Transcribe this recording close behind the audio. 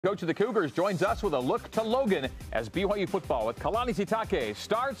Coach of the Cougars joins us with a look to Logan as BYU football with Kalani Sitake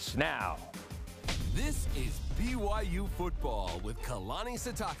starts now. This is BYU football with Kalani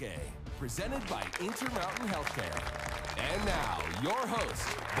Sitake, presented by Intermountain Healthcare. And now, your host,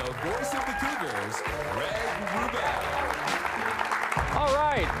 the voice of the Cougars, Wrubell. All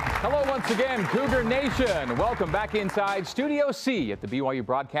right. Hello once again, Cougar Nation. Welcome back inside Studio C at the BYU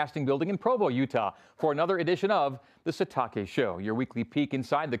Broadcasting Building in Provo, Utah, for another edition of the Sitake Show, your weekly peek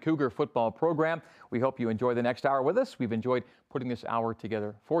inside the Cougar football program. We hope you enjoy the next hour with us. We've enjoyed putting this hour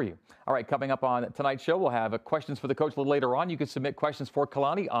together for you. All right, coming up on tonight's show, we'll have questions for the coach a little later on. You can submit questions for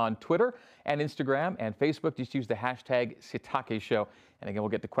Kalani on Twitter and Instagram and Facebook. Just use the hashtag Sitake Show. And again, we'll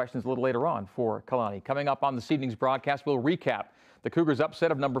get to questions a little later on for Kalani. Coming up on this evening's broadcast, we'll recap the Cougars'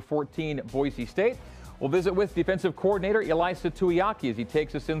 upset of number 14, Boise State. We'll visit with defensive coordinator Elisa Tuiaki as he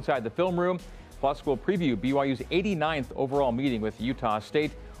takes us inside the film room. Plus, we'll preview BYU's 89th overall meeting with Utah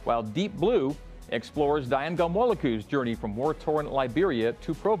State, while Deep Blue explores Diane Galmoleku's journey from war-torn Liberia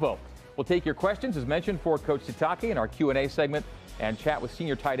to Provo. We'll take your questions, as mentioned, for Coach Sitake in our Q&A segment and chat with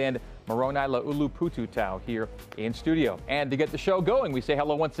senior tight end Moroni Laulupututau here in studio. And to get the show going, we say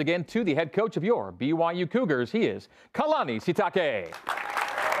hello once again to the head coach of your BYU Cougars. He is Kalani Sitake.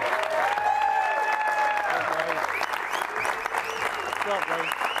 What's up, buddy?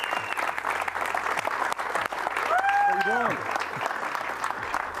 How you doing?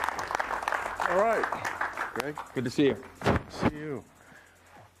 All right, Greg. Good to see you. See you.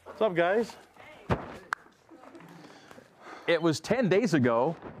 What's up, guys? It was 10 days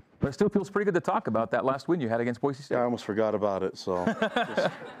ago, but it still feels pretty good to talk about that last win you had against Boise State. Yeah, I almost forgot about it. So,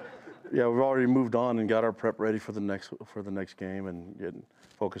 yeah, we've already moved on and got our prep ready for the next game and getting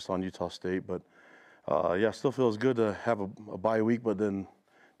focused on Utah State. But yeah, still feels good to have a bye week, but then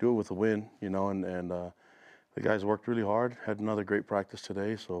do it with a win, you know. And the guys worked really hard. Had another great practice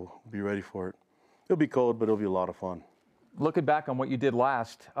today, so we'll be ready for it. It'll be cold, but it'll be a lot of fun. Looking back on what you did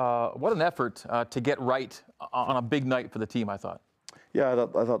last, what an effort to get right on a big night for the team, I thought. Yeah,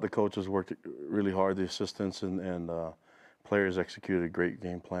 I thought the coaches worked really hard, the assistants and players executed a great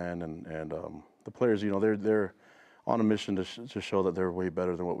game plan, and the players, you know, they're on a mission to show that they're way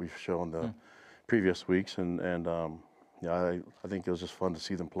better than what we've shown the previous weeks, and yeah, I think it was just fun to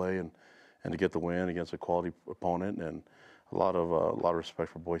see them play and to get the win against a quality opponent, and a lot of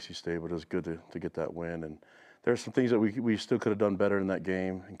respect for Boise State, but it was good to get that win. And there's some things that we still could have done better in that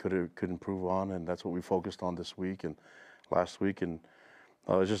game and could improve on, and that's what we focused on this week and last week, and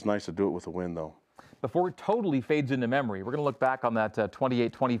it was just nice to do it with a win, though. Before it totally fades into memory, we're going to look back on that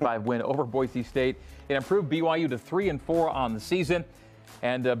 28-25 win over Boise State. It improved BYU to 3-4 on the season,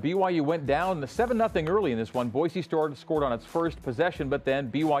 and BYU went down 7-0 early in this one. Boise scored on its first possession, but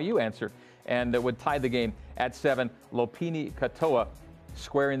then BYU answered and would tie the game at 7. Lopini Katoa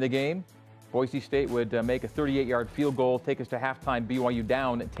squaring the game. Boise State would make a 38-yard field goal, take us to halftime. BYU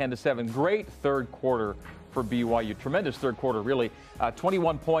down 10-7. Great third quarter for BYU. Tremendous third quarter, really.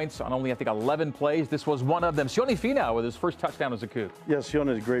 21 points on only, I think, 11 plays. This was one of them. Sione Finau with his first touchdown as a Coug. Yes,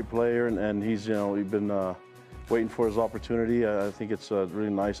 Sione is a great player, and he's, you know, he's been waiting for his opportunity. I think it's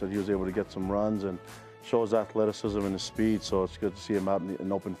really nice that he was able to get some runs and show his athleticism and his speed. So it's good to see him out in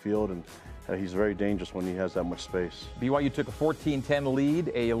the open field, and he's very dangerous when he has that much space. BYU took a 14-10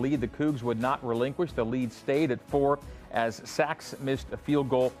 lead, a lead the Cougs would not relinquish. The lead stayed at 4 as Sachs missed a field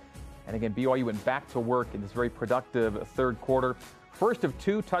goal. And again, BYU went back to work in this very productive third quarter. First of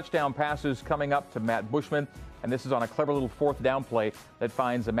 2 touchdown passes coming up to Matt Bushman, and this is on a clever little fourth down play that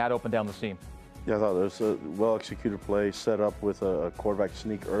finds Matt open down the seam. Yeah, I thought it was a well-executed play, set up with a quarterback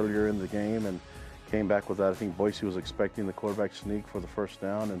sneak earlier in the game, and came back with that. I think Boise was expecting the quarterback sneak for the first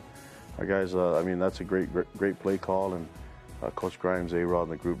down, and our guys, I mean, that's a great play call, and Coach Grimes, A-Rod,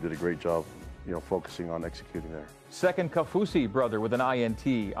 and the group did a great job, you know, focusing on executing there. Second Kafusi brother with an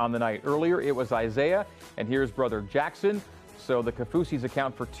INT on the night. Earlier it was Isaiah, and here's brother Jackson. So the Kafusis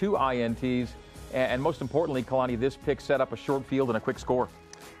account for 2 INTs, and most importantly, Kalani, this pick set up a short field and a quick score.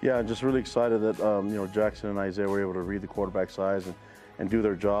 Yeah, I'm just really excited that you know, Jackson and Isaiah were able to read the quarterback's eyes and do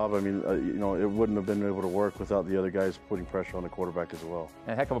their job. I mean, you know, it wouldn't have been able to work without the other guys putting pressure on the quarterback as well.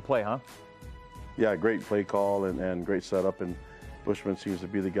 And a heck of a play, huh? Yeah, great play call and great setup, and Bushman seems to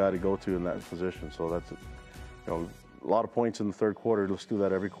be the guy to go to in that position. So that's, you know, a lot of points in the third quarter. Let's do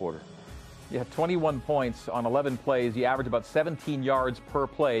that every quarter. Yeah, 21 points on 11 plays. You average about 17 yards per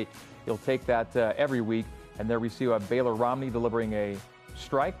play. You'll take that every week. And there we see Baylor Romney delivering a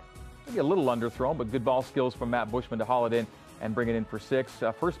strike. Maybe a little underthrown, but good ball skills from Matt Bushman to haul it in and bring it in for 6.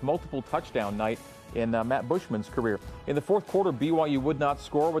 First multiple touchdown night in Matt Bushman's career. In the fourth quarter, BYU would not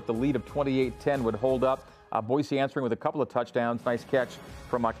score, but the lead of 28-10 would hold up. Boise answering with a couple of touchdowns. Nice catch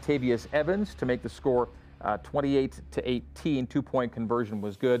from Octavius Evans to make the score 28-18. 2-point conversion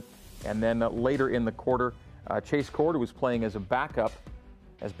was good. And then later in the quarter, Chase Cord was playing as a backup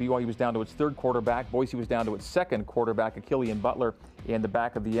as BYU was down to its third quarterback. Boise was down to its second quarterback, Achillian Butler, in the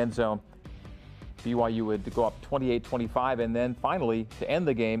back of the end zone. BYU would go up 28-25, and then finally, to end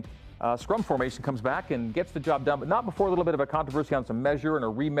the game, scrum formation comes back and gets the job done, but not before a little bit of a controversy on some measure and a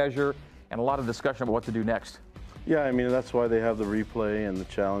remeasure and a lot of discussion about what to do next. Yeah, I mean, that's why they have the replay and the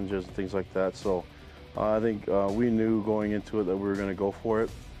challenges and things like that. So I think we knew going into it that we were going to go for it.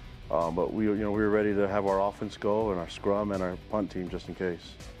 But we were ready to have our offense go and our scrum and our punt team just in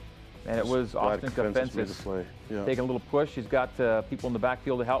case. And it was Austin Kafensis taking a little push. He's got people in the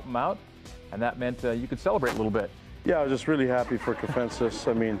backfield to help him out, and that meant you could celebrate a little bit. Yeah, I was just really happy for Kafensis.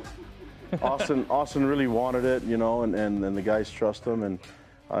 I mean, Austin really wanted it, and the guys trust him. And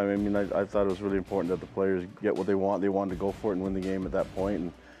I mean, I thought it was really important that the players get what they want. They wanted to go for it and win the game at that point,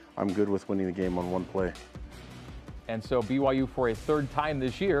 and I'm good with winning the game on one play. And so BYU, for a third time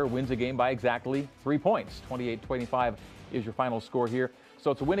this year, wins a game by exactly 3 points. 28-25 is your final score here.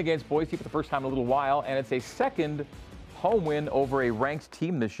 So it's a win against Boise for the first time in a little while, and it's a second home win over a ranked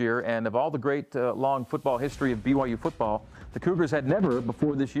team this year. And of all the great long football history of BYU football, the Cougars had never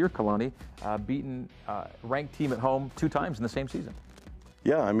before this year, Kalani, beaten a ranked team at home 2 times in the same season.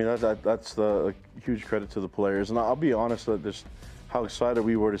 Yeah, I mean, that's a huge credit to the players. And I'll be honest, just how excited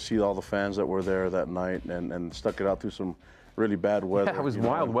we were to see all the fans that were there that night and stuck it out through some really bad weather. Yeah, it was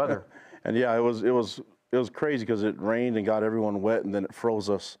wild weather. And yeah, it was crazy because it rained and got everyone wet, and then it froze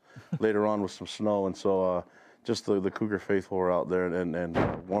us later on with some snow. And so just the Cougar faithful were out there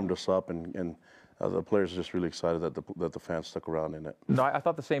and warmed us up, and the players are just really excited that the fans stuck around in it. No, I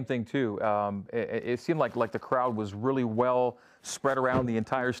thought the same thing too. It seemed like the crowd was really well spread around the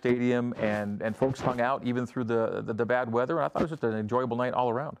entire stadium, and folks hung out even through the bad weather. And I thought it was just an enjoyable night all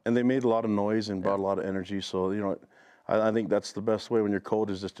around. And they made a lot of noise and brought a lot of energy. So I think that's the best way when you're cold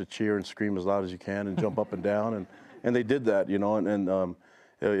is just to cheer and scream as loud as you can and jump up and down. And they did that, and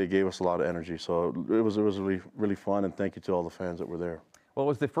it gave us a lot of energy. So it was really, really fun. And thank you to all the fans that were there. Well, it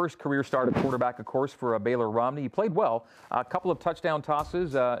was the first career start at quarterback, of course, for Baylor Romney. He played well. A couple of touchdown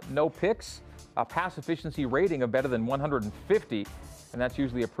tosses, no picks, a pass efficiency rating of better than 150, and that's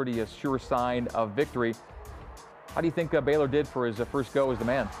usually a pretty sure sign of victory. How do you think Baylor did for his first go as the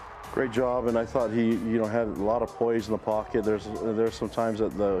man? Great job, and I thought he had a lot of poise in the pocket. There's some times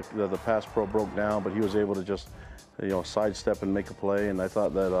that the pass pro broke down, but he was able to just sidestep and make a play. And I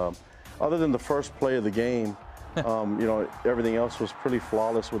thought that other than the first play of the game, everything else was pretty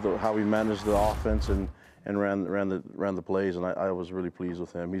flawless with how he managed the offense and ran the plays, and I was really pleased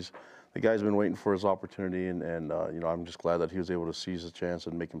with him. The guy's been waiting for his opportunity, and I'm just glad that he was able to seize the chance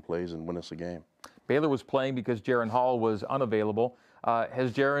and making plays and win us a game. Baylor was playing because Jaron Hall was unavailable.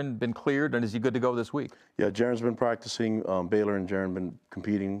 Has Jaron been cleared, and is he good to go this week? Yeah, Jaron's been practicing. Baylor and Jaron been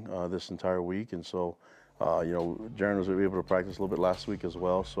competing this entire week, and so Jaron was able to practice a little bit last week as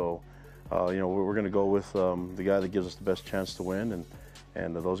well. So. We're going to go with the guy that gives us the best chance to win,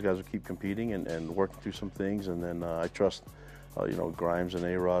 and those guys will keep competing and working through some things. And then I trust, Grimes and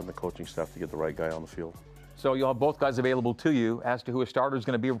A-Rod and the coaching staff to get the right guy on the field. So you'll have both guys available to you. As to who a starter is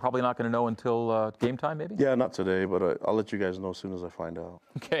going to be, we're probably not going to know until game time, maybe? Yeah, not today, but I'll let you guys know as soon as I find out.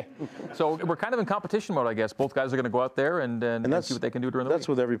 Okay. So we're kind of in competition mode, I guess. Both guys are going to go out there and see what they can do during the week. That's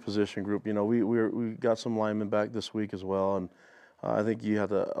with every position group. We got some linemen back this week as well, and I think you have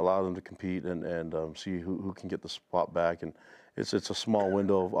to allow them to compete and see who can get the spot back. And it's a small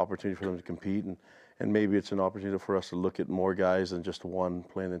window of opportunity for them to compete. And maybe it's an opportunity for us to look at more guys than just one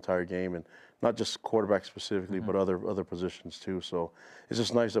playing the entire game. And not just quarterback specifically, but other positions too. So it's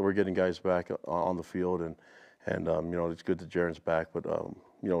just nice that we're getting guys back on the field. And it's good that Jaron's back. But,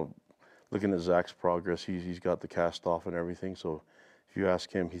 looking at Zach's progress, he's got the cast off and everything. So if you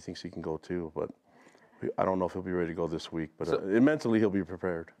ask him, he thinks he can go too. But I don't know if he'll be ready to go this week, but mentally he'll be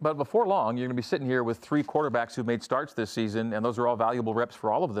prepared. But before long, you're going to be sitting here with 3 quarterbacks who've made starts this season, and those are all valuable reps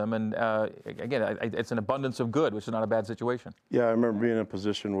for all of them. And again, it's an abundance of good, which is not a bad situation. Yeah, I remember being in a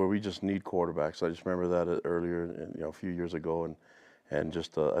position where we just need quarterbacks. I just remember that earlier, a few years ago, and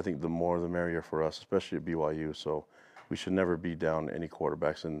just I think the more the merrier for us, especially at BYU. So we should never be down any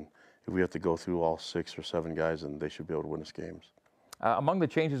quarterbacks, and if we have to go through all 6 or 7 guys, then they should be able to win us games. Among the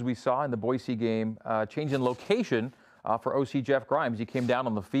changes we saw in the Boise game, change in location for OC Jeff Grimes. He came down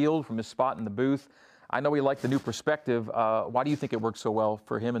on the field from his spot in the booth. I know he liked the new perspective. Why do you think it worked so well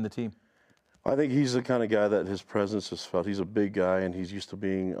for him and the team? I think he's the kind of guy that his presence is felt. He's a big guy, and he's used to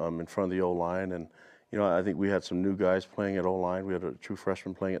being in front of the O-line. And, I think we had some new guys playing at O-line. We had a true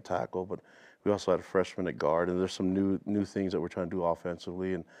freshman playing at tackle, but We also had a freshman at guard, and there's some new things that we're trying to do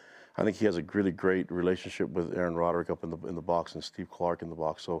offensively. And I think he has a really great relationship with Aaron Roderick up in the box and Steve Clark in the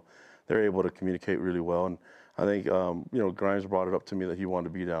box. So they're able to communicate really well. And I think Grimes brought it up to me that he wanted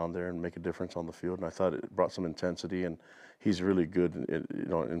to be down there and make a difference on the field. And I thought it brought some intensity. And he's really good,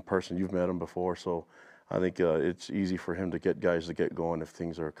 in person. You've met him before, so I think it's easy for him to get guys to get going if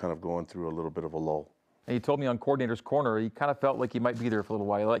things are kind of going through a little bit of a lull. And he told me on Coordinator's Corner, he kind of felt like he might be there for a little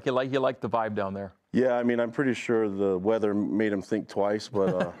while. He liked the vibe down there. Yeah, I mean, I'm pretty sure the weather made him think twice,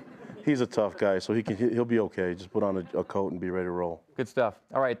 but he's a tough guy, so he'll be okay. Just put on a coat and be ready to roll. Good stuff.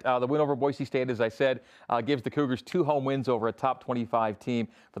 All right, the win over Boise State, as I said, gives the Cougars 2 home wins over a top 25 team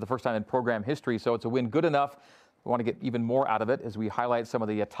for the first time in program history, so it's a win good enough. We want to get even more out of it as we highlight some of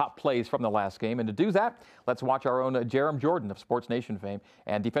the top plays from the last game. And to do that, let's watch our own Jerem Jordan of Sports Nation fame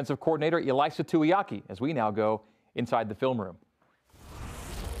and defensive coordinator Ilaisa Tuiaki as we now go inside the film room.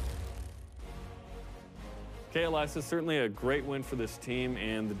 Okay, Ilaisa, certainly a great win for this team,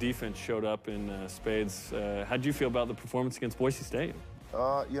 and the defense showed up in spades. How did you feel about the performance against Boise State?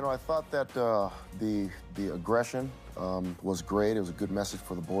 I thought that the aggression was great. It was a good message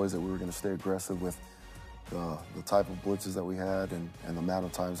for the boys that we were going to stay aggressive with the type of blitzes that we had and the amount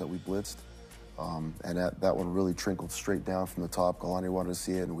of times that we blitzed. And that one really trickled straight down from the top. Kalani wanted to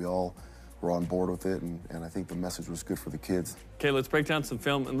see it, and we all were on board with it, and I think the message was good for the kids. Okay, let's break down some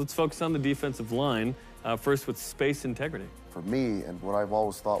film, and let's focus on the defensive line, first with space integrity. For me, and what I've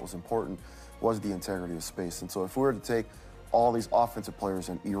always thought was important, was the integrity of space. And so if we were to take all these offensive players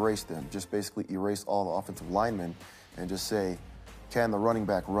and erase them, just basically erase all the offensive linemen, and just say, can the running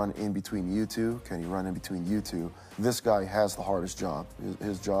back run in between you two? Can he run in between you two? This guy has the hardest job.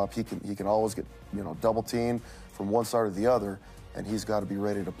 His job, he can always get double teamed from one side or the other, and he's got to be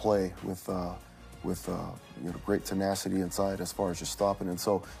ready to play with great tenacity inside as far as just stopping. And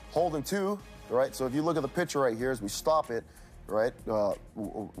so holding two, right? So if you look at the picture right here as we stop it, right?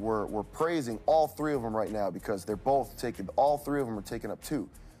 We're praising all three of them right now because they're both taking. All three of them are taking up 2.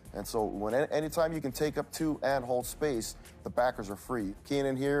 And so anytime you can take up 2 and hold space, the backers are free.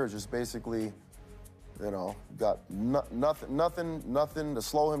 Keenan here is just basically, got nothing to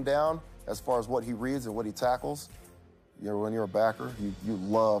slow him down as far as what he reads and what he tackles. When you're a backer, you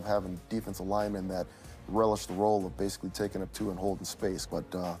love having defensive linemen that relish the role of basically taking up 2 and holding space. But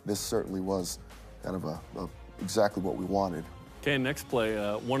this certainly was kind of exactly what we wanted. Okay, next play,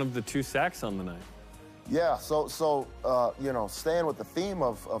 one of the 2 sacks on the night. Yeah, so staying with the theme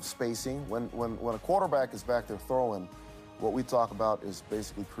of spacing, when a quarterback is back there throwing, what we talk about is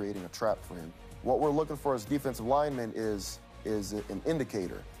basically creating a trap for him. What we're looking for as defensive linemen is an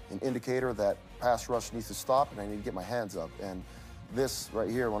indicator that pass rush needs to stop and I need to get my hands up. And this right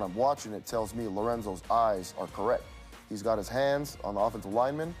here, when I'm watching it, tells me Lorenzo's eyes are correct. He's got his hands on the offensive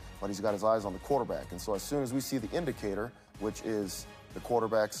lineman, but he's got his eyes on the quarterback. And so as soon as we see the indicator, which is the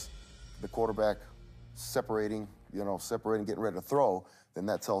quarterback separating, getting ready to throw, then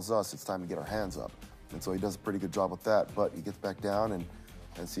that tells us it's time to get our hands up. And so he does a pretty good job with that, but he gets back down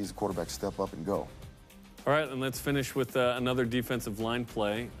and sees the quarterback step up and go. All right, and let's finish with another defensive line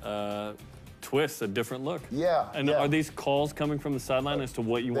play. Twist, a different look. Yeah. And are these calls coming from the sideline as to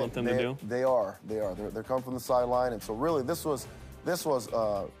what you want them to do? They are. They're coming from the sideline, and so really this was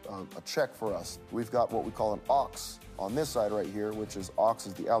a check for us. We've got what we call an ox on this side right here, which is ox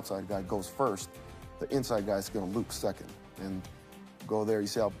is the outside guy, goes first. The inside guy is going to loop second. And go there, you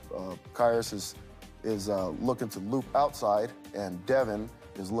see how Kairos is looking to loop outside, and Devin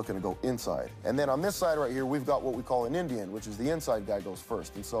is looking to go inside. And then on this side right here, we've got what we call an Indian, which is the inside guy goes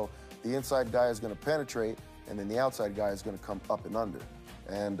first. And so the inside guy is going to penetrate, and then the outside guy is going to come up and under.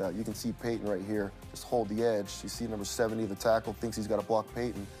 And you can see Peyton right here just hold the edge. You see number 70, the tackle, thinks he's got to block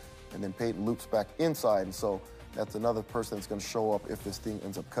Peyton, and then Peyton loops back inside. And so that's another person that's going to show up if this thing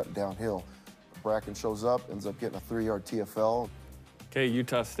ends up cutting downhill. Bracken shows up, ends up getting a 3-yard TFL. Okay,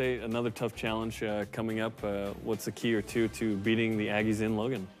 Utah State, another tough challenge coming up. What's the key or two to beating the Aggies in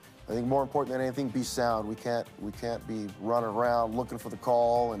Logan? I think more important than anything, be sound. We can't be running around looking for the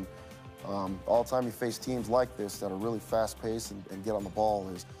call. And all the time you face teams like this that are really fast-paced and get on the ball,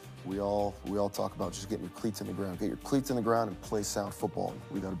 is we all talk about just getting your cleats in the ground. Get your cleats in the ground and play sound football.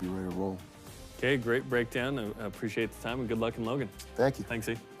 We got to be ready to roll. Okay, great breakdown. I appreciate the time, and good luck in Logan. Thank you. Thanks,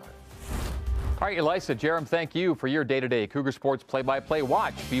 E. All right, Ilaisa, Jerem, thank you for your day-to-day Cougar Sports play-by-play.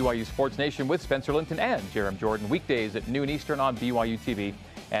 Watch BYU Sports Nation with Spencer Linton and Jerem Jordan weekdays at noon Eastern on BYU TV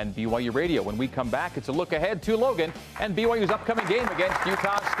and BYU Radio. When we come back, it's a look ahead to Logan and BYU's upcoming game against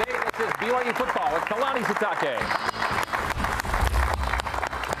Utah State. This is BYU football with Kalani Sitake.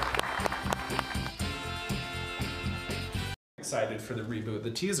 excited for the reboot.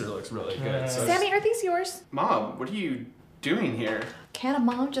 The teaser looks really good. So Sammy, are these yours? Mom, what are you doing here? Can a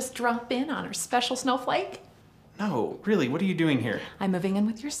mom just drop in on her special snowflake? No, really, what are you doing here? I'm moving in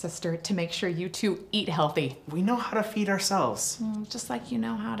with your sister to make sure you two eat healthy. We know how to feed ourselves. Just like you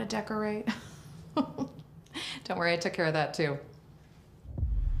know how to decorate. Don't worry, I took care of that too.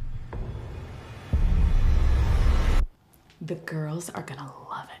 The girls are gonna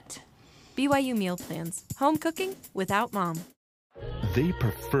love it. BYU meal plans. Home cooking without mom. They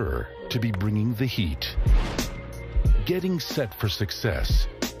prefer to be bringing the heat, getting set for success,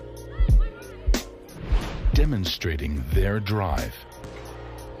 demonstrating their drive.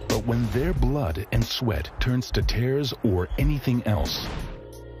 But when their blood and sweat turns to tears or anything else,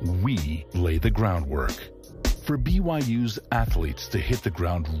 we lay the groundwork for BYU's athletes to hit the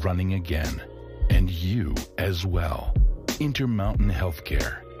ground running again, and you as well. Intermountain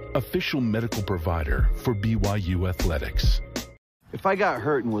Healthcare, official medical provider for BYU athletics. If I got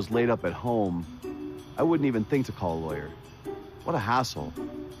hurt and was laid up at home, I wouldn't even think to call a lawyer. What a hassle.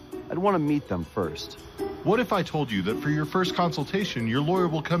 I'd want to meet them first. What if I told you that for your first consultation, your lawyer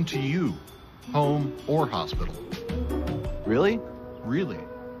will come to you, home or hospital? Really? Really.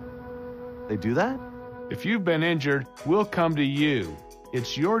 They do that? If you've been injured, we'll come to you.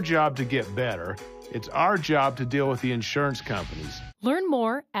 It's your job to get better. It's our job to deal with the insurance companies. Learn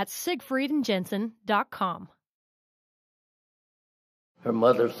more at siegfriedandjensen.com. Her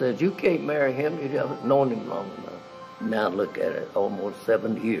mother says, you can't marry him, you haven't known him long enough. Now look at it, almost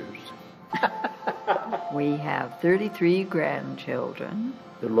 7 years. We have 33 grandchildren.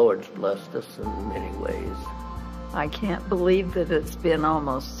 The Lord's blessed us in many ways. I can't believe that it's been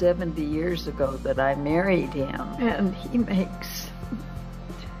almost 70 years ago that I married him, and he makes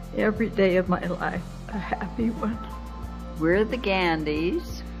every day of my life a happy one. We're the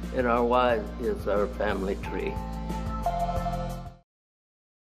Gandys. And our wife is our family tree.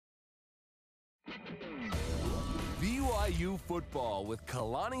 BYU football with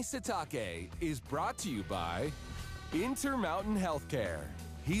Kalani Sitake is brought to you by Intermountain Healthcare,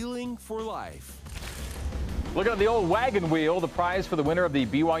 healing for life. Looking at the old wagon wheel, the prize for the winner of the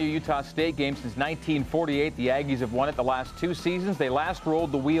BYU-Utah State game since 1948. The Aggies have won it the last 2 seasons. They last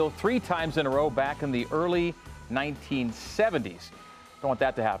rolled the wheel 3 times in a row back in the early 1970s. Don't want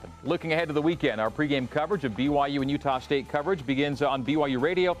that to happen. Looking ahead to the weekend, our pregame coverage of BYU and Utah State coverage begins on BYU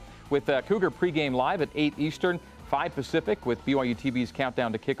Radio with Cougar pregame live at 8 Eastern, 5 Pacific, with BYU TV's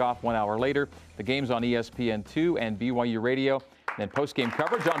countdown to kickoff 1 hour later. The game's on ESPN2 and BYU Radio. And then post-game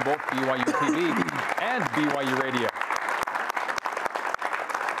coverage on both BYU TV and BYU Radio.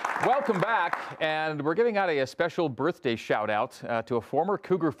 Welcome back, and we're giving out a special birthday shout-out to a former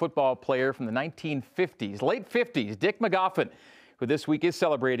Cougar football player from the 1950s, late 50s, Dick McGoffin, who this week is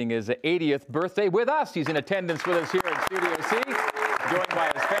celebrating his 80th birthday with us. He's in attendance with us here at Studio C, joined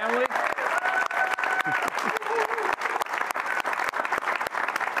by his family.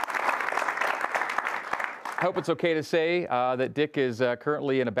 I hope it's okay to say that Dick is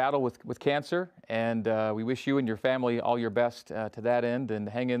currently in a battle with cancer, and we wish you and your family all your best to that end, and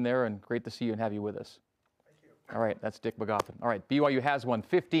hang in there, and great to see you and have you with us. Thank you. All right, that's Dick McGoffin. All right, BYU has won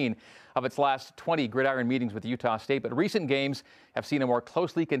 15 of its last 20 gridiron meetings with Utah State, but recent games have seen a more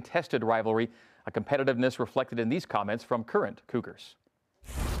closely contested rivalry, a competitiveness reflected in these comments from current Cougars.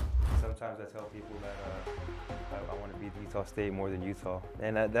 Sometimes I tell people that I want to beat Utah State more than Utah,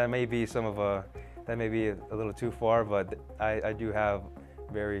 and that may be that may be a little too far, but I do have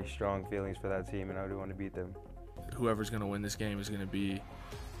very strong feelings for that team, and I do want to beat them. Whoever's going to win this game is going to be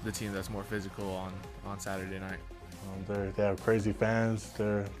the team that's more physical on Saturday night. They have crazy fans.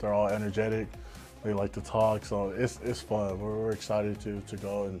 They're all energetic. They like to talk, so it's fun. We're excited to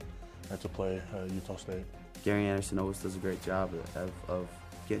go and to play Utah State. Gary Anderson always does a great job of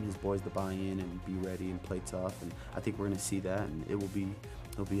getting his boys to buy in and be ready and play tough, and I think we're going to see that, and it'll be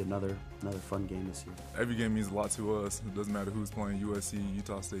another fun game this year. Every game means a lot to us. It doesn't matter who's playing, USC,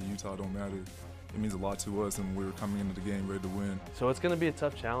 Utah State, Utah, don't matter. It means a lot to us, and we're coming into the game ready to win. So it's going to be a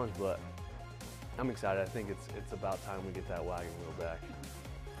tough challenge, but I'm excited. I think it's about time we get that wagon wheel back.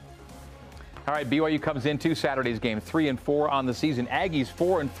 All right, BYU comes into Saturday's game 3-4 on the season. Aggies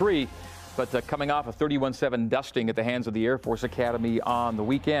 4-3, but coming off a 31-7 dusting at the hands of the Air Force Academy on the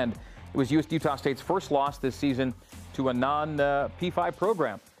weekend. It was Utah State's first loss this season to a non-P5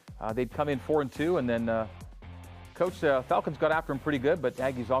 program. They'd come in 4-2, and then Coach Falcons got after him pretty good, but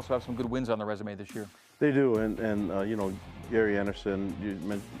Aggies also have some good wins on the resume this year. They do, and you know, Gary Anderson, you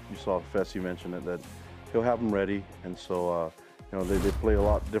saw Fessy mention it, that he'll have them ready, and so you know, they play a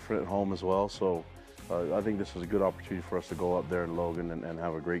lot different at home as well. So I think this is a good opportunity for us to go up there in Logan and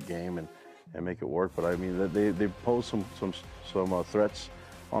have a great game, and make it work. But I mean, they pose some threats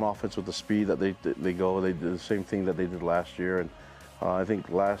on offense with the speed that they go. They did the same thing that they did last year, and I think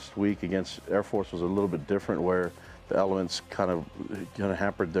last week against Air Force was a little bit different, where the elements kind of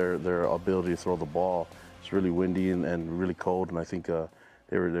hampered their ability to throw the ball. It's really windy and really cold, and I think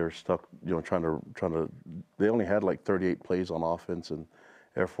they were stuck, trying to. They only had like 38 plays on offense, and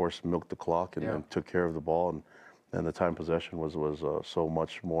Air Force milked the clock and took care of the ball, and the time possession was so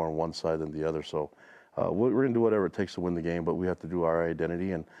much more on one side than the other. So we're going to do whatever it takes to win the game, but we have to do our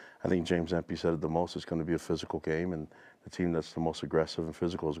identity. And I think James Empey said it the most. It's going to be a physical game, and the team that's the most aggressive and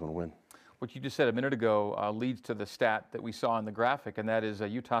physical is going to win. What you just said a minute ago leads to the stat that we saw in the graphic, and that is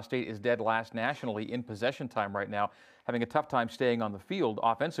Utah State is dead last nationally in possession time right now, having a tough time staying on the field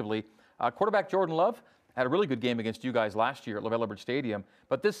offensively. Quarterback Jordan Love had a really good game against you guys last year at Wrubell Stadium,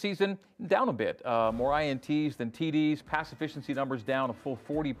 but this season down a bit. More INTs than TDs, pass efficiency numbers down a full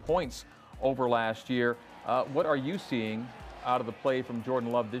 40 points over last year. What are you seeing out of the play from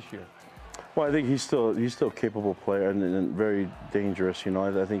Jordan Love this year? Well, I think he's still a capable player and very dangerous.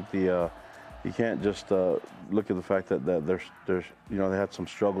 I think you can't just look at the fact that there's they had some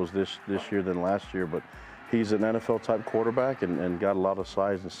struggles this year than last year, but he's an NFL type quarterback and got a lot of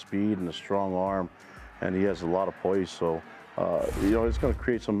size and speed and a strong arm, and he has a lot of poise. So it's going to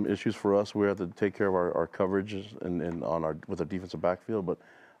create some issues for us. We have to take care of our coverages with the defensive backfield, but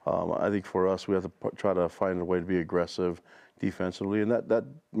I think for us, we have to try to find a way to be aggressive defensively, and that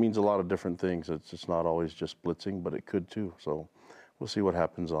means a lot of different things. It's not always just blitzing, but it could too. So we'll see what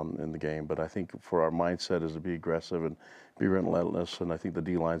happens in the game. But I think for our mindset is to be aggressive and be relentless, and I think the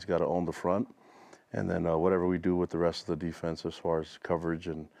D-line's got to own the front, and then whatever we do with the rest of the defense as far as coverage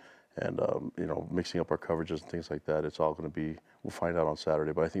and mixing up our coverages and things like that, it's all going to be, we'll find out on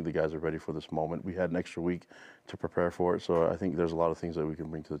Saturday. But I think the guys are ready for this moment. We had an extra week to prepare for it, so I think there's a lot of things that we can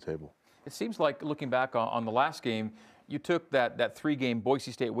bring to the table. It seems like, looking back on the last game, you took that three-game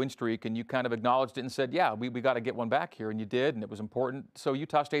Boise State win streak and you kind of acknowledged it and said, yeah, we got to get one back here, and you did, and it was important. So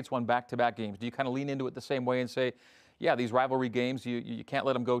Utah State's won back-to-back games. Do you kind of lean into it the same way and say, yeah, these rivalry games, you can't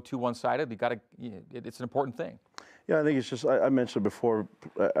let them go too one-sided. You got to, it's an important thing. Yeah, I think it's just, I mentioned before,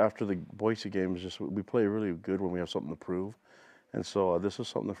 after the Boise game, is just we play really good when we have something to prove. And so this is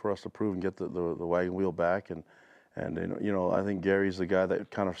something for us to prove and get the wagon wheel back. And I think Gary's the guy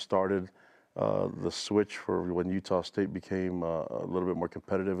that kind of started the switch for when Utah State became a little bit more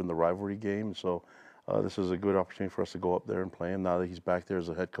competitive in the rivalry game. So this is a good opportunity for us to go up there and play him now that he's back there as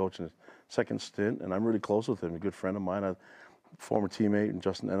a head coach in his second stint. And I'm really close with him, a good friend of mine. A former teammate, and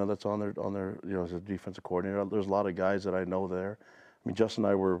Justin Enna, that's on there, as a defensive coordinator. There's a lot of guys that I know there. I mean, Justin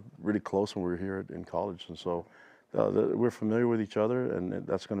and I were really close when we were here in college, and so we're familiar with each other, and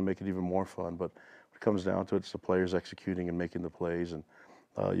that's going to make it even more fun. But when it comes down to it, it's the players executing and making the plays. And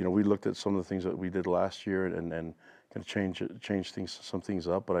we looked at some of the things that we did last year and kind of change some things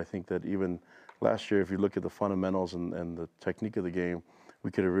up. But I think that even last year, if you look at the fundamentals and the technique of the game,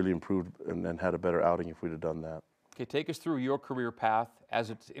 we could have really improved and had a better outing if we'd have done that. Okay, take us through your career path as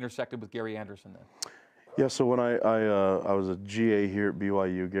it's intersected with Gary Anderson then. Yeah, so when I was a GA here at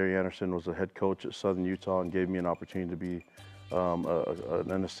BYU, Gary Anderson was the head coach at Southern Utah and gave me an opportunity to be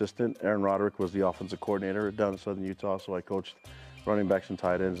an assistant. Aaron Roderick was the offensive coordinator down at Southern Utah, so I coached running backs and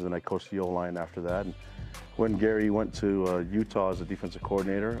tight ends, and then I coached the O-line after that. And when Gary went to Utah as a defensive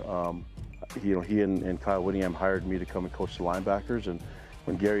coordinator, he and Kyle Whittingham hired me to come and coach the linebackers. And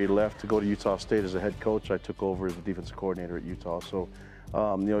when Gary left to go to Utah State as a head coach, I took over as the defensive coordinator at Utah. So,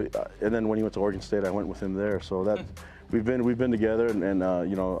 and then when he went to Oregon State, I went with him there. So that we've been together, and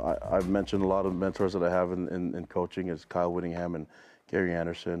I've mentioned a lot of mentors that I have in coaching is Kyle Whittingham and Gary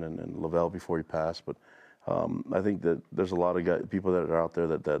Anderson and Lavelle before he passed. But I think that there's a lot of people that are out there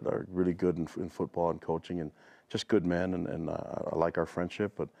that are really good in football and coaching and just good men, and I like our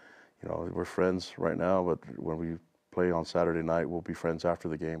friendship. But we're friends right now, but when we play on Saturday night, we'll be friends after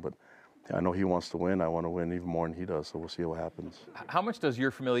the game. But I know he wants to win. I want to win even more than he does, so we'll see what happens. How much does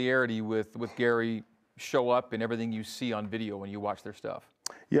your familiarity with Gary show up in everything you see on video when you watch their stuff?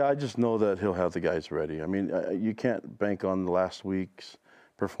 Yeah, I just know that he'll have the guys ready. I mean, you can't bank on last week's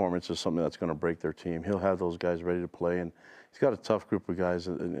performance as something that's going to break their team. He'll have those guys ready to play, and he's got a tough group of guys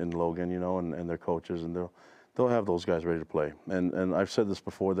in Logan, and their coaches, and they'll have those guys ready to play. And I've said this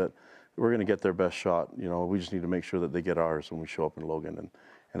before, that we're going to get their best shot. We just need to make sure that they get ours when we show up in Logan,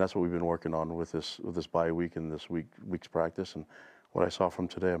 and that's what we've been working on with this bye week and this week's practice. And what I saw from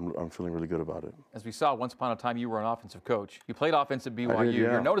today, I'm feeling really good about it. As we saw, once upon a time, you were an offensive coach. You played offense at BYU. I did, yeah.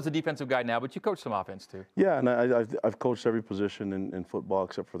 You're known as a defensive guy now, but you coach some offense too. Yeah, and I've coached every position in football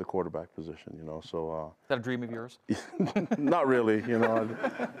except for the quarterback position. You know, so. Is that a dream of yours? Not really. You know,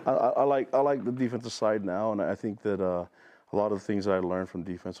 I like the defensive side now, and I think that a lot of the things that I learned from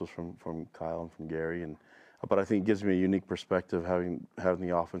defense was from Kyle and from Gary, but I think it gives me a unique perspective having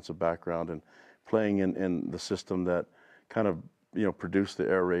the offensive background and playing in the system that kind of produced the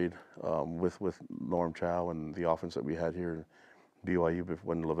air raid with Norm Chow and the offense that we had here at BYU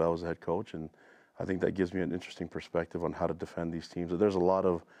when Wrubell was the head coach, and I think that gives me an interesting perspective on how to defend these teams. There's a lot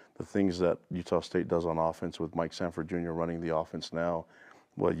of the things that Utah State does on offense with Mike Sanford Jr. running the offense now.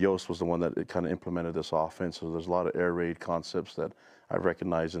 Well, Yost was the one that kind of implemented this offense, so there's a lot of air raid concepts that I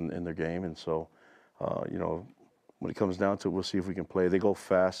recognize in their game, and so when it comes down to it, we'll see if we can play. They go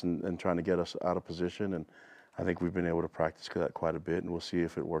fast and trying to get us out of position, and I think we've been able to practice that quite a bit, and we'll see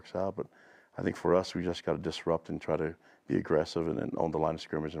if it works out. But I think for us, we just got to disrupt and try to be aggressive and own the line of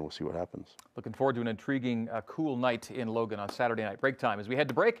scrimmage, and we'll see what happens. Looking forward to an intriguing, cool night in Logan on Saturday night. Break time. As we head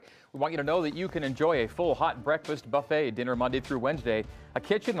to break, we want you to know that you can enjoy a full hot breakfast buffet dinner Monday through Wednesday, a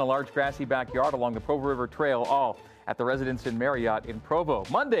kitchen, and a large grassy backyard along the Provo River Trail, all at the Residence Inn Marriott in Provo.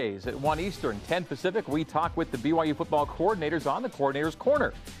 Mondays at 1 Eastern, 10 Pacific, we talk with the BYU football coordinators on the Coordinator's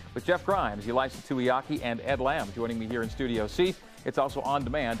Corner with Jeff Grimes, Elisa Tuiaki, and Ed Lamb joining me here in Studio C. It's also on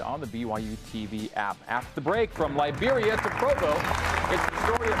demand on the BYU TV app. After the break, from Liberia to Provo, it's the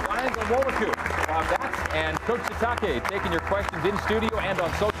story of Diane Gomolaku. That and Coach Sitake taking your questions in studio and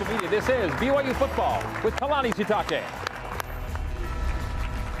on social media. This is BYU Football with Kalani Sitake.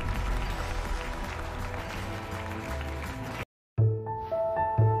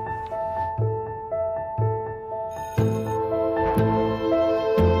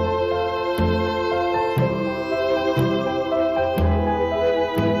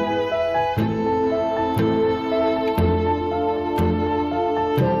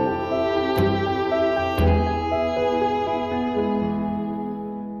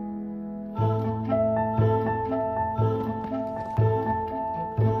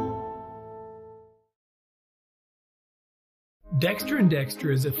 Dexter &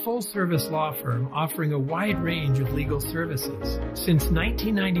 Dexter is a full-service law firm offering a wide range of legal services. Since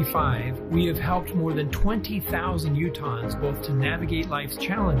 1995, we have helped more than 20,000 Utahns both to navigate life's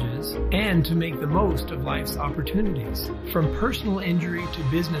challenges and to make the most of life's opportunities. From personal injury to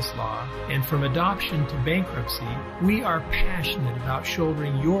business law, and from adoption to bankruptcy, we are passionate about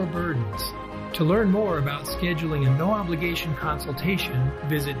shouldering your burdens. To learn more about scheduling a no-obligation consultation,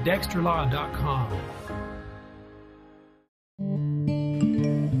 visit dexterlaw.com.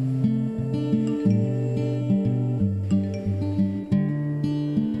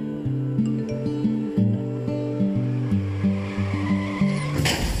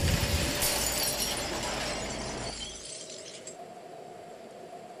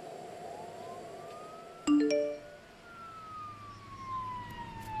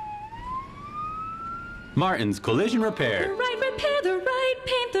 Martin's Collision Repair. The right repair, the right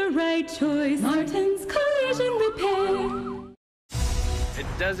paint, the right choice. Martin's Collision Repair. It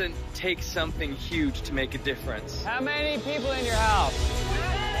doesn't take something huge to make a difference. How many people in your house?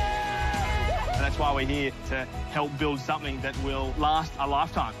 And that's why we're here, to help build something that will last a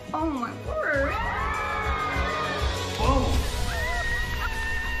lifetime. Oh my word. Whoa.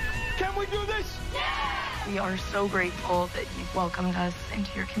 Can we do this? Yeah! We are so grateful that you've welcomed us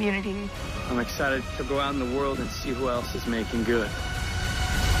into your community. I'm excited to go out in the world and see who else is making good.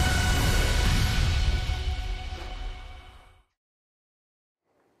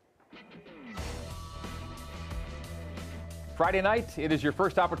 Friday night, it is your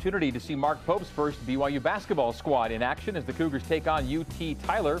first opportunity to see Mark Pope's first BYU basketball squad in action as the Cougars take on UT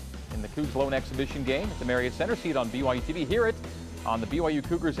Tyler in the Cougs Lone Exhibition game at the Marriott Center. See it on BYU TV. Hear it on the BYU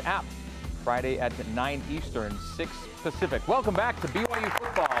Cougars app. Friday at 9 Eastern, 6 Pacific. Welcome back to BYU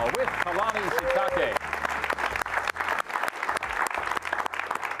Football with Kalani Sitake.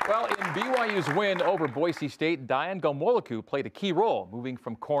 Well, in BYU's win over Boise State, Diane Gomolaku played a key role, moving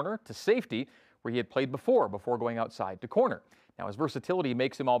from corner to safety, where he had played before going outside to corner. Now, his versatility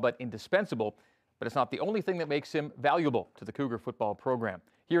makes him all but indispensable, but it's not the only thing that makes him valuable to the Cougar football program.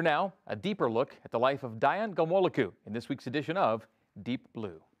 Here now, a deeper look at the life of Diane Gomolaku in this week's edition of Deep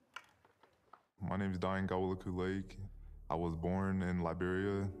Blue. My name is Diane Gomolaku Lake. I was born in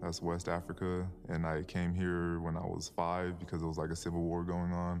Liberia, that's West Africa, and I came here when I was 5 because it was like a civil war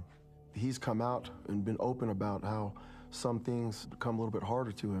going on. He's come out and been open about how some things become a little bit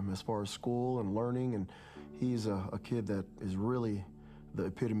harder to him as far as school and learning, and he's a kid that is really the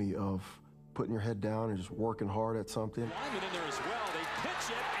epitome of putting your head down and just working hard at something. Lyman in there as well. pitch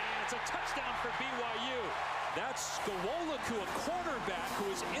it, and it's a touchdown for BYU. That's Gawolaku, a cornerback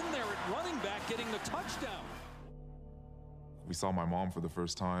who is in there at running back getting the touchdown. We saw my mom for the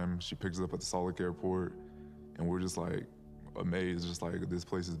first time. She picked us up at the Salt Lake airport, and we're just like amazed, just like this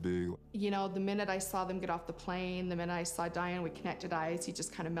place is big. You know, the minute I saw them get off the plane, the minute I saw Diane with connected eyes, he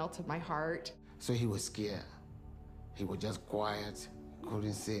just kind of melted my heart. So he was scared. He was just quiet,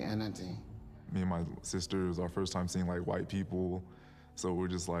 couldn't say anything. Me and my sister, it was our first time seeing like white people. So we're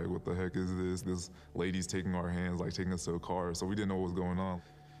just like, what the heck is this? This lady's taking our hands, like taking us to a car. So we didn't know what was going on.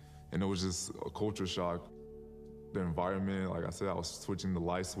 And it was just a culture shock. The environment, like I said, I was switching the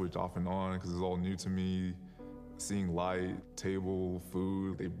light switch off and on because it was all new to me. Seeing light, table,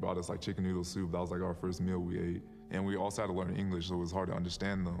 food. They brought us like chicken noodle soup. That was like our first meal we ate. And we also had to learn English, so it was hard to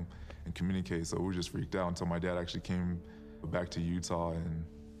understand them and communicate. So we were just freaked out until my dad actually came back to Utah and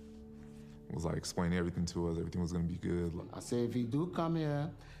was like explaining everything to us. Everything was gonna be good. I say, if you do come here,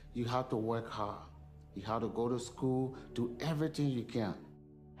 you have to work hard. You have to go to school, do everything you can.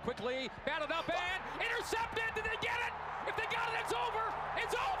 Quickly, batted up and intercepted. Did they get it? If they got it, it's over.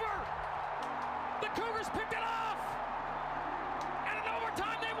 It's over. The Cougars picked it off. And in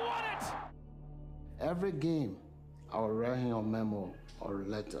overtime, they won it. Every game, I will write him a memo or a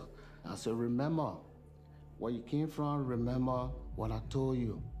letter. I say, remember where you came from, remember what I told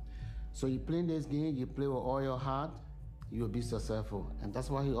you. So you play this game, you play with all your heart, you'll be successful. And that's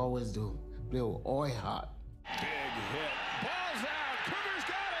what he always do, play with all your heart. Big hit. Ball's out. Cougars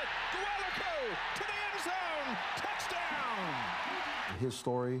got it. Gawolaku to the end zone. Touchdown. His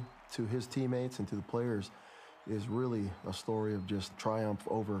story to his teammates and to the players is really a story of just triumph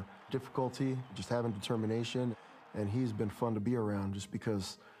over difficulty, just having determination. And he's been fun to be around just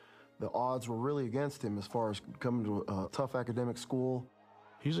because the odds were really against him as far as coming to a tough academic school.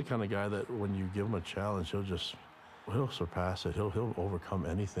 He's the kind of guy that when you give him a challenge, he'll surpass it. He'll overcome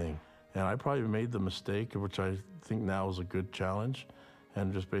anything. And I probably made the mistake, which I think now is a good challenge,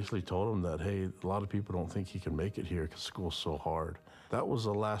 and just basically told him that, hey, a lot of people don't think he can make it here because school's so hard. That was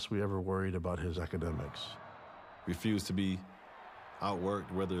the last we ever worried about his academics. Refuse to be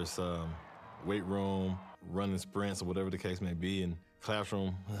outworked, whether it's weight room, running sprints, or whatever the case may be, and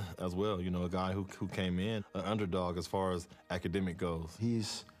classroom as well. You know, a guy who came in, an underdog as far as academic goes.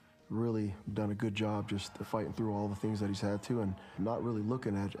 He's really done a good job just fighting through all the things that he's had to and not really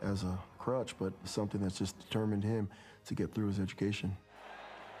looking at it as a crutch, but something that's just determined him to get through his education.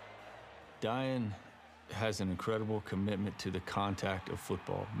 Diane has an incredible commitment to the contact of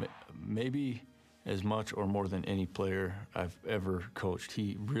football, maybe as much or more than any player I've ever coached.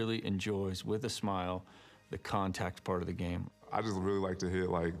 He really enjoys, with a smile, the contact part of the game. I just really like to hit.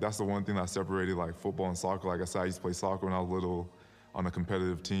 Like, that's the one thing that separated like football and soccer. Like I said, I used to play soccer when I was little on a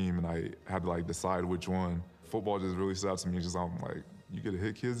competitive team, and I had to like decide which one. Football just really stood out to me. Just I'm like, you get to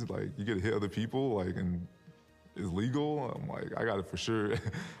hit kids, like you get to hit other people, like, and it's legal. I'm like, I got to for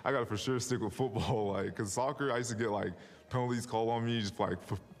sure stick with football, like, cause soccer I used to get like penalties called on me just like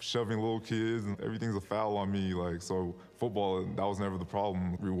for shoving little kids, and everything's a foul on me. Like, so football, that was never the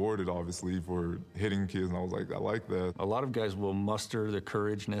problem. Rewarded obviously for hitting kids, and I was like, I like that. A lot of guys will muster the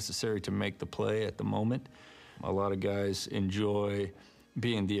courage necessary to make the play at the moment. A lot of guys enjoy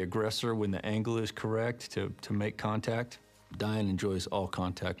being the aggressor when the angle is correct to make contact. Diane enjoys all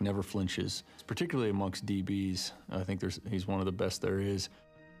contact, never flinches, particularly amongst DBs. I think he's one of the best there is.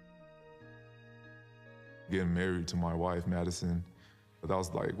 Getting married to my wife, Madison, that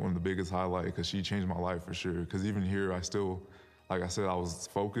was like one of the biggest highlights because she changed my life for sure. Because even here, I still, like I said, I was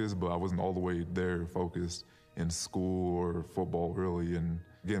focused, but I wasn't all the way there focused in school or football really. And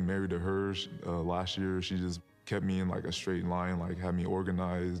getting married to her last year, she just kept me in like a straight line, like had me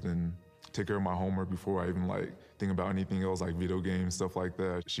organized and take care of my homework before I even like think about anything else, like video games, stuff like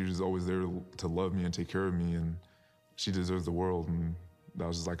that. She was always there to love me and take care of me, and she deserves the world. And that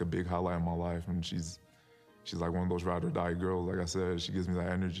was just like a big highlight in my life. And she's like one of those ride or die girls. Like I said, she gives me that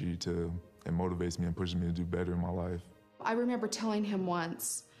energy and motivates me and pushes me to do better in my life. I remember telling him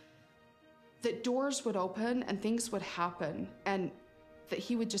once that doors would open and things would happen, and that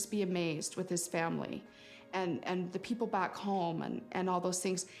he would just be amazed with his family and the people back home and all those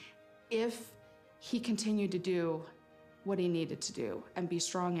things if he continued to do what he needed to do and be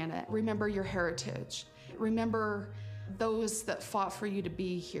strong in it. Remember your heritage. Remember those that fought for you to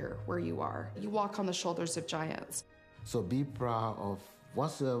be here where you are. You walk on the shoulders of giants. So be proud of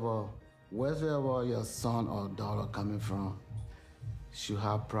wherever your son or daughter coming from. You should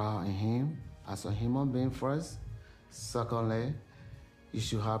have pride in him as a human being first. Secondly, you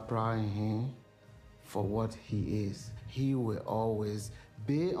should have pride in him for what he is. He will always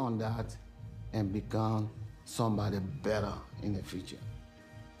be on that and become somebody better in the future.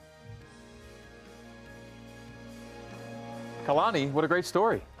 Kalani, what a great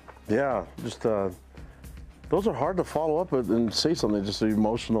story. Yeah, just those are hard to follow up with and say something. Just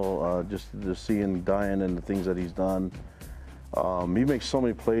emotional, just seeing Diane and the things that he's done. He makes so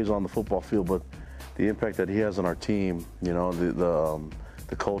many plays on the football field, but the impact that he has on our team, you know,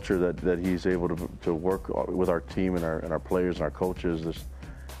 the culture that he's able to work with our team and our players and our coaches.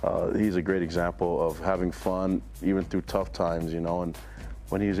 He's a great example of having fun even through tough times, you know. And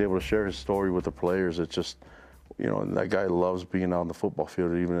when he's able to share his story with the players, it's just, you know, that guy loves being on the football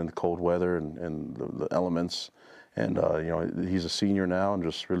field, even in the cold weather and the elements. And you know, he's a senior now, and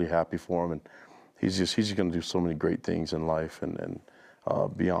just really happy for him. And he's going to do so many great things in life and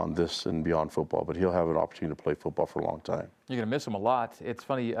beyond this and beyond football. But he'll have an opportunity to play football for a long time. You're going to miss him a lot. It's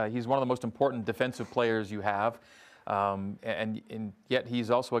funny, he's one of the most important defensive players you have. And yet he's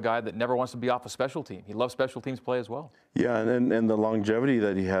also a guy that never wants to be off a special team. He loves special teams play as well. Yeah, and the longevity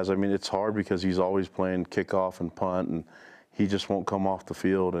that he has, I mean, it's hard because he's always playing kickoff and punt, and he just won't come off the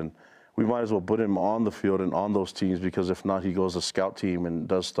field. And we might as well put him on the field and on those teams, because if not, he goes to scout team and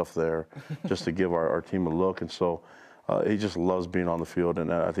does stuff there just to give our team a look. And so he just loves being on the field.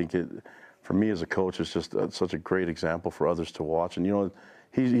 And I think for me as a coach, it's just such a great example for others to watch. And, you know,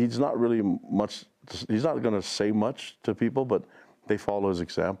 he's not really much, he's not going to say much to people, but they follow his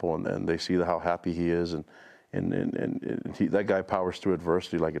example, and they see how happy he is. And that guy powers through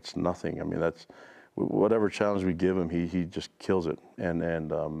adversity like it's nothing. I mean, that's whatever challenge we give him, he just kills it.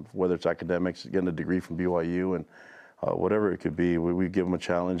 And whether it's academics, getting a degree from BYU, and whatever it could be, we give him a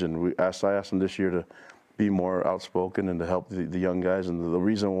challenge. And I asked him this year to be more outspoken and to help the young guys. And the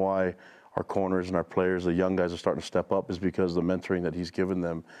reason why our corners and our players, the young guys, are starting to step up is because of the mentoring that he's given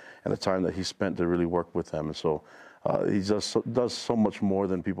them and the time that he spent to really work with them. And so he does so much more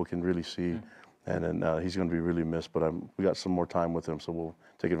than people can really see. And then he's going to be really missed, but we got some more time with him, so we'll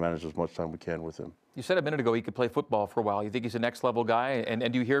take advantage of as much time we can with him. You said a minute ago he could play football for a while. You think he's a next-level guy?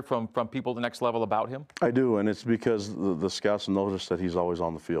 And do you hear from people the next level about him? I do, and it's because the scouts notice that he's always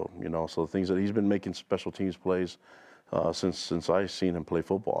on the field, you know. So the things that he's been making special teams plays since I've seen him play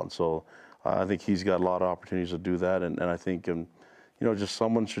football. And so I think he's got a lot of opportunities to do that, and I think, you know, just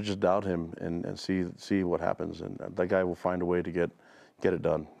someone should just doubt him and see what happens, and that guy will find a way to get it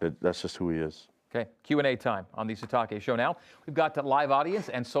done. That's just who he is. Okay, Q&A time on the Sitake Show now. We've got the live audience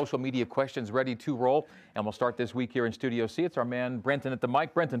and social media questions ready to roll, and we'll start this week here in Studio C. It's our man Brenton at the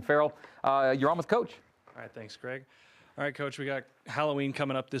mic. Brenton Farrell, you're on with Coach. All right, thanks, Greg. All right, Coach, we got Halloween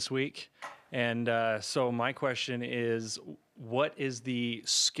coming up this week, and so my question is, what is the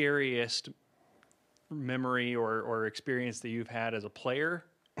scariest memory or experience that you've had as a player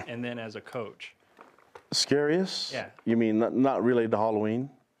and then as a coach? Scariest? Yeah. You mean not related to Halloween?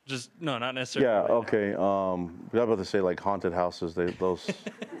 Just, no, not necessarily. Yeah, okay. I was about to say, like, haunted houses. It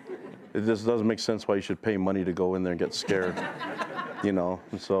just doesn't make sense why you should pay money to go in there and get scared, you know?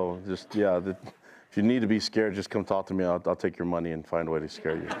 And so just, yeah, if you need to be scared, just come talk to me. I'll take your money and find a way to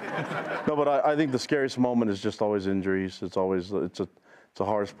scare you. No, but I think the scariest moment is just always injuries. It's the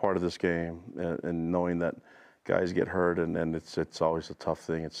hardest part of this game, and knowing that guys get hurt, and it's always a tough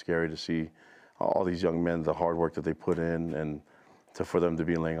thing. It's scary to see all these young men, the hard work that they put in, and for them to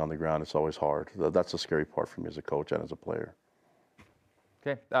be laying on the ground, it's always hard. That's the scary part for me as a coach and as a player.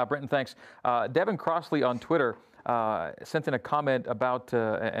 Okay, Brenton, thanks. Devin Crossley on Twitter sent in a comment about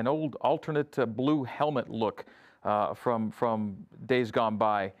an old alternate blue helmet look from days gone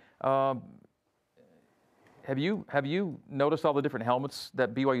by. Have you noticed all the different helmets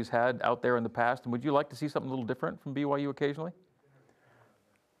that BYU's had out there in the past, and would you like to see something a little different from BYU occasionally?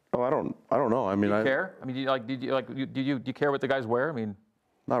 Oh, I don't know. I mean, do you care? I mean, do you care what the guys wear? I mean,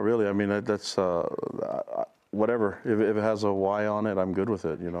 not really. I mean, that's whatever. If it has a Y on it, I'm good with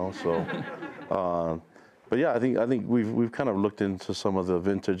it. You know. So, but yeah, I think we've kind of looked into some of the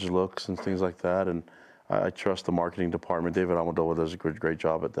vintage looks and things like that, and I trust the marketing department. David Amador does a great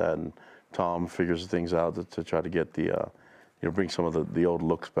job at that, and Tom figures things out to try to get bring some of the old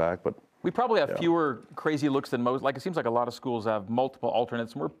looks back, but. We probably have fewer crazy looks than most. Like, it seems like a lot of schools have multiple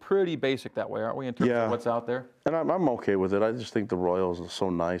alternates, and we're pretty basic that way, aren't we, in terms of what's out there? And I'm okay with it. I just think the Royals are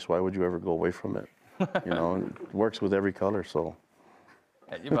so nice. Why would you ever go away from it? You know, it works with every color, so.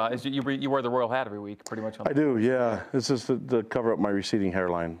 You wear the Royal hat every week, pretty much. I do, yeah. It's just to cover up my receding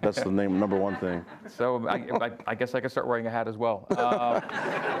hairline. That's the number one thing. So I guess I could start wearing a hat as well.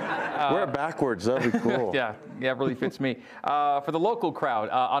 Wear it backwards. That'd be cool. Yeah, it really fits me. For the local crowd,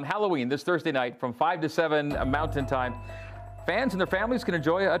 on Halloween, this Thursday night from 5 to 7 Mountain Time, fans and their families can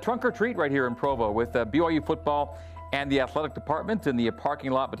enjoy a trunk or treat right here in Provo with BYU football and the athletic department in the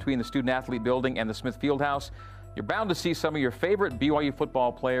parking lot between the student-athlete building and the Smith Fieldhouse. You're bound to see some of your favorite BYU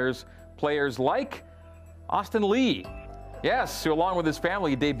football players like Austin Lee, Yes, who along with his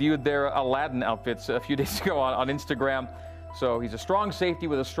family debuted their Aladdin outfits a few days ago on Instagram. So he's a strong safety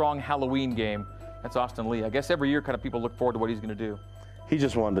with a strong Halloween game. That's Austin Lee. I guess every year kind of people look forward to what he's going to do. He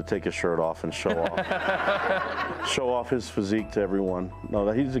just wanted to take his shirt off and show off, show off his physique to everyone.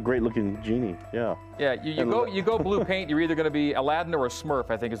 No, he's a great-looking genie. Yeah. Yeah. You go blue paint. You're either going to be Aladdin or a Smurf,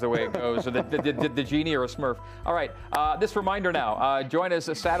 I think is the way it goes. Or the genie or a Smurf. All right. This reminder now. Join us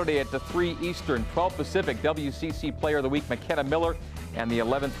Saturday at 3 Eastern, 12 Pacific. WCC Player of the Week McKenna Miller and the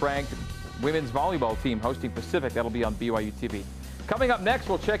 11th-ranked women's volleyball team hosting Pacific. That'll be on BYU TV. Coming up next,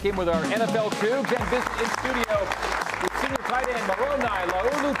 we'll check in with our NFL Cougs and visit in studio with senior tight end Moroni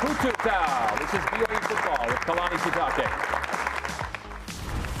Laulupututa. This is BYU football with Kalani Sitake.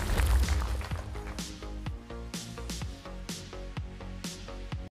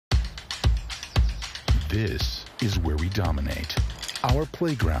 This is where we dominate. Our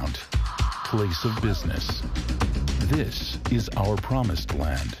playground, place of business. This is our promised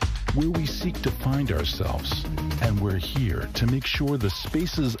land, where we seek to find ourselves. And we're here to make sure the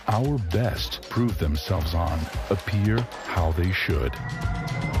spaces our best prove themselves on appear how they should.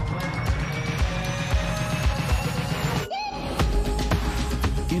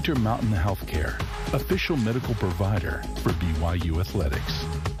 Intermountain Healthcare, official medical provider for BYU Athletics.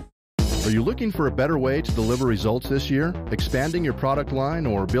 Are you looking for a better way to deliver results this year? Expanding your product line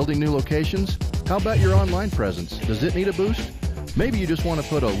or building new locations? How about your online presence? Does it need a boost? Maybe you just want to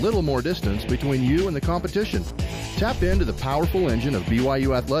put a little more distance between you and the competition. Tap into the powerful engine of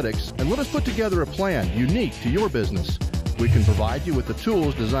BYU Athletics and let us put together a plan unique to your business. We can provide you with the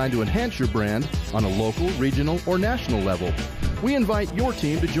tools designed to enhance your brand on a local, regional, or national level. We invite your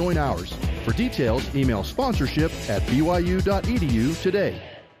team to join ours. For details, email sponsorship@byu.edu today.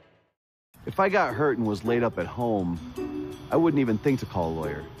 If I got hurt and was laid up at home, I wouldn't even think to call a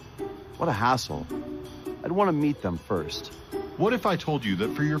lawyer. What a hassle. I'd want to meet them first. What if I told you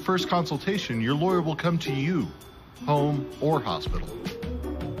that for your first consultation, your lawyer will come to you, home or hospital?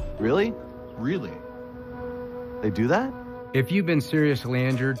 Really? Really. They do that? If you've been seriously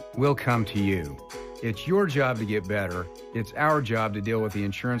injured, we'll come to you. It's your job to get better. It's our job to deal with the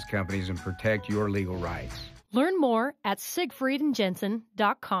insurance companies and protect your legal rights. Learn more at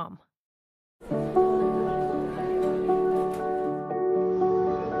siegfriedandjensen.com.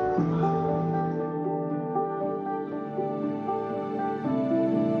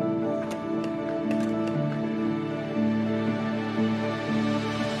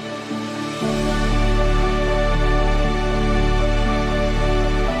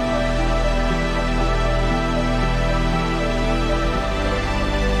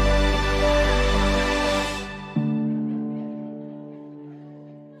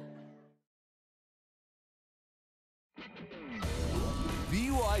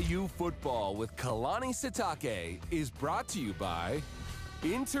 BYU football with Kalani Sitake is brought to you by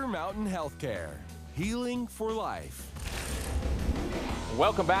Intermountain Healthcare, healing for life.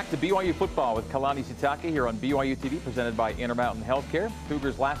 Welcome back to BYU football with Kalani Sitake here on BYU TV, presented by Intermountain Healthcare.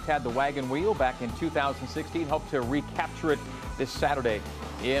 Cougars last had the wagon wheel back in 2016. Hope to recapture it this Saturday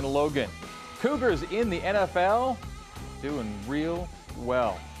in Logan. Cougars in the NFL doing real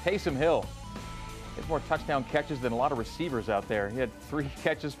well. Taysom Hill has more touchdown catches than a lot of receivers out there. He had 3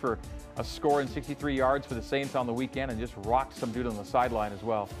 catches for a score and 63 yards for the Saints on the weekend and just rocked some dude on the sideline as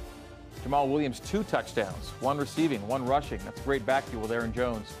well. Jamal Williams, 2 touchdowns, 1 receiving, 1 rushing. That's great backfield with Aaron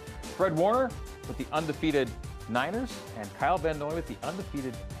Jones. Fred Warner with the undefeated Niners and Kyle Van Noy with the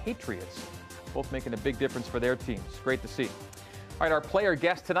undefeated Patriots. Both making a big difference for their teams. Great to see. All right, our player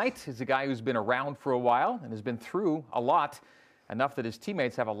guest tonight is a guy who's been around for a while and has been through a lot, enough that his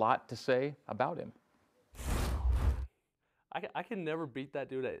teammates have a lot to say about him. I can never beat that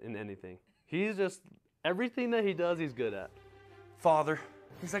dude in anything. He's just, everything that he does, he's good at. Father.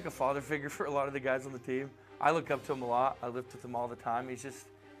 He's like a father figure for a lot of the guys on the team. I look up to him a lot. I lift with him all the time. He's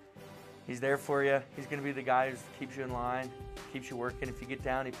there for you. He's going to be the guy who keeps you in line, keeps you working. If you get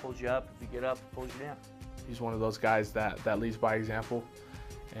down, he pulls you up. If you get up, he pulls you down. He's one of those guys that leads by example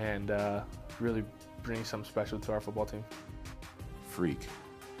and really brings something special to our football team. Freak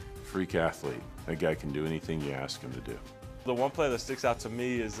athlete. That guy can do anything you ask him to do. The one play that sticks out to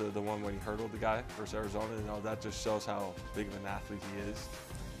me is the one when he hurdled the guy versus Arizona. You know, that just shows how big of an athlete he is.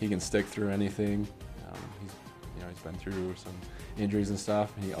 He can stick through anything. He's been through some injuries and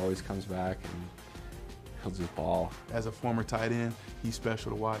stuff, and he always comes back and he'll just ball. As a former tight end, he's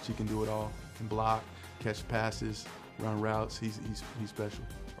special to watch. He can do it all. He can block, catch passes, run routes. He's special.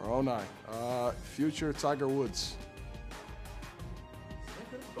 Moroni, future Tiger Woods.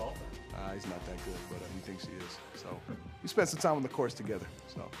 He's not that good, but he thinks he is. So we spent some time on the course together.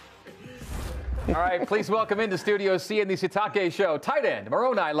 So. All right, please welcome into Studio C in the Sitake Show, tight end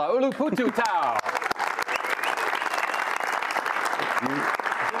Moroni Laulupututau.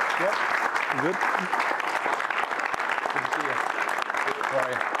 Yep, good. Good to see you. How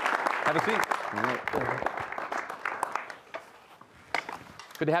are you? Have a seat.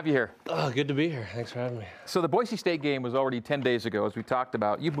 Good to have you here. Good to be here. Thanks for having me. So the Boise State game was already 10 days ago, as we talked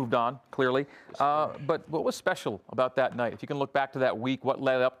about. You've moved on, clearly. But what was special about that night? If you can look back to that week, what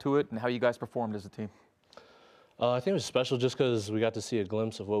led up to it and how you guys performed as a team? I think it was special just because we got to see a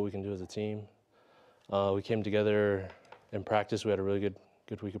glimpse of what we can do as a team. We came together in practice. We had a really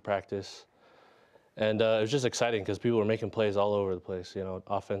good week of practice. And it was just exciting because people were making plays all over the place, you know,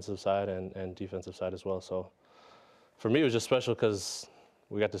 offensive side and defensive side as well. So for me, it was just special because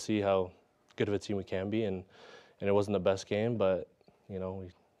we got to see how good of a team we can be, and it wasn't the best game, but, you know,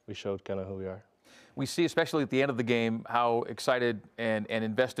 we showed kind of who we are. We see, especially at the end of the game, how excited and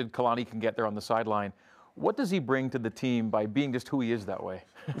invested Kalani can get there on the sideline. What does he bring to the team by being just who he is that way?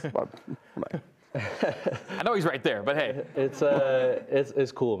 I know he's right there, but hey.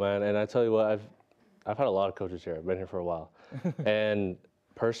 It's cool, man, and I tell you what, I've had a lot of coaches here. I've been here for a while. And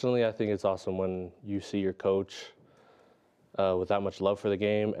personally, I think it's awesome when you see your coach with that much love for the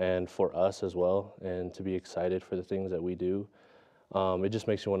game and for us as well, and to be excited for the things that we do. It just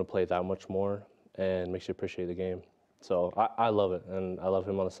makes you want to play that much more and makes you appreciate the game. So I love it, and I love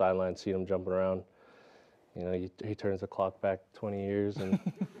him on the sideline, seeing him jumping around. You know, he turns the clock back 20 years, and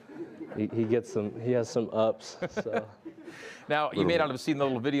he has some ups. So. Now, you may not have seen the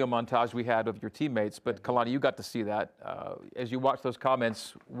little video montage we had of your teammates, but Kalani, you got to see that. As you watch those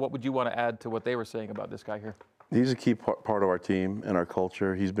comments, what would you want to add to what they were saying about this guy here? He's a key part of our team and our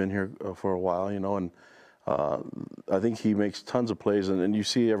culture. He's been here for a while, you know, and I think he makes tons of plays. And you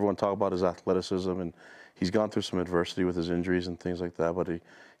see everyone talk about his athleticism, and he's gone through some adversity with his injuries and things like that, but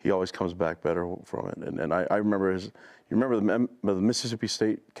he always comes back better from it. And I remember you remember the Mississippi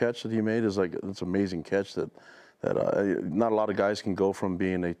State catch that he made is like, it's an amazing catch that not a lot of guys can go from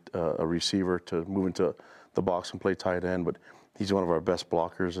being a receiver to moving to the box and play tight end, but he's one of our best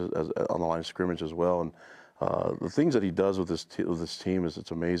blockers on the line of scrimmage as well. And the things that he does with this team it's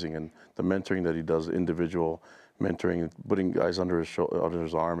amazing, and the mentoring that he does, individual mentoring, putting guys under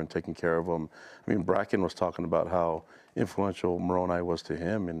his arm and taking care of them. I mean, Bracken was talking about how influential Moroni was to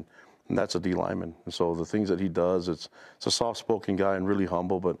him, and that's a D lineman. And so the things that he does, it's a soft-spoken guy and really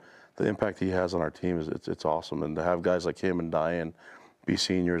humble, but the impact he has on our team it's awesome. And to have guys like him and Diane be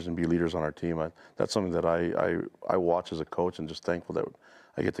seniors and be leaders on our team, that's something that I watch as a coach, and just thankful that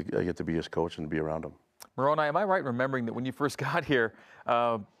I get to be his coach and be around him. Moroni, am I right in remembering that when you first got here,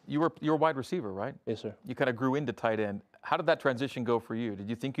 you were a wide receiver, right? Yes, sir. You kind of grew into tight end. How did that transition go for you? Did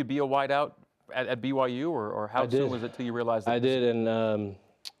you think you'd be a wide out at BYU, or how soon was it till you realized that? I did, and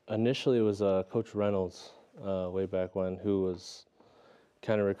initially it was Coach Reynolds way back when, who was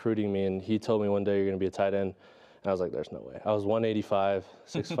kind of recruiting me, and he told me one day, you're going to be a tight end. And I was like, there's no way. I was 185,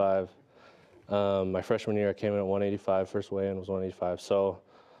 6'5". My freshman year, I came in at 185. First weigh-in was 185. So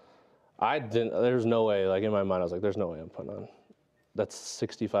there's no way, like in my mind, I was like, there's no way I'm putting on. That's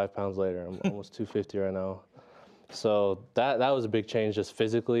 65 pounds later. I'm almost 250 right now. So that was a big change just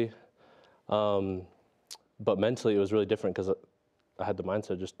physically. But mentally, it was really different because I had the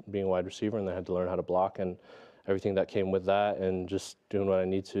mindset of just being a wide receiver, and I had to learn how to block and everything that came with that, and just doing what I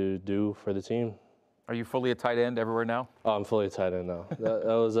need to do for the team. Are you fully a tight end everywhere now? Oh, I'm fully a tight end now.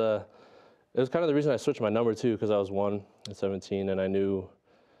 It was kind of the reason I switched my number too, because I was 1'17", and I knew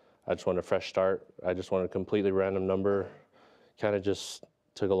I just wanted a fresh start. I just wanted a completely random number, kind of just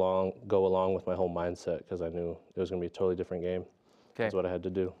to go along with my whole mindset, because I knew it was going to be a totally different game. Okay. That's what I had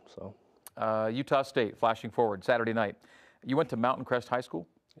to do. So, Utah State, flashing forward, Saturday night. You went to Mountain Crest High School?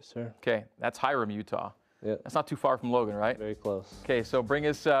 Yes, sir. Okay, that's Hiram, Utah. Yeah. That's not too far from Logan, right? Very close. Okay, so bring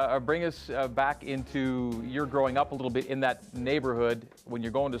us back into your growing up a little bit in that neighborhood when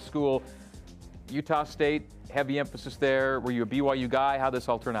you're going to school. Utah State, heavy emphasis there. Were you a BYU guy? How'd this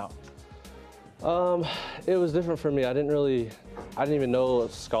all turn out? It was different for me. I didn't even know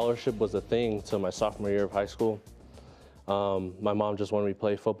scholarship was a thing till my sophomore year of high school. My mom just wanted me to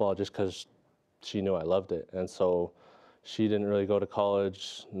play football just because she knew I loved it. And so she didn't really go to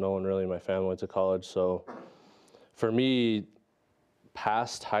college. No one really in my family went to college. So for me,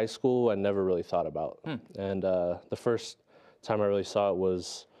 past high school, I never really thought about. And the first time I really saw it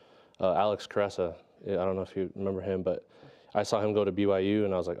was Alex Caressa. I don't know if you remember him, but I saw him go to BYU,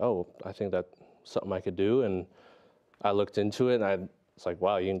 and I was like, oh, I think that's something I could do. And I looked into it, and I was like,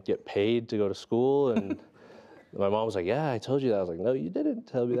 wow, you can get paid to go to school? And my mom was like, yeah, I told you that. I was like, no, you didn't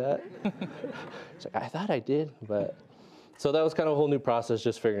tell me that. She's like, I thought I did. But so that was kind of a whole new process,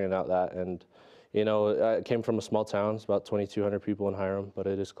 just figuring out that. And You know, I came from a small town. It's about 2,200 people in Hiram, but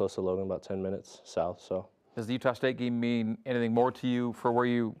it is close to Logan, about 10 minutes south. So. Does the Utah State game mean anything more to you for where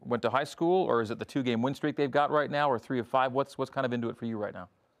you went to high school, or is it the 2-game win streak they've got right now, or 3 of 5? What's kind of into it for you right now?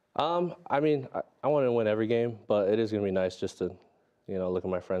 I mean, I want to win every game, but it is going to be nice just to, you know, look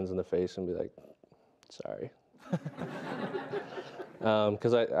at my friends in the face and be like, sorry.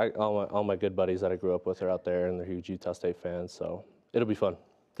 Because all my good buddies that I grew up with are out there, and they're huge Utah State fans, so it'll be fun.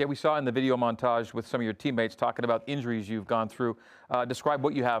 Yeah, we saw in the video montage with some of your teammates talking about injuries you've gone through. Describe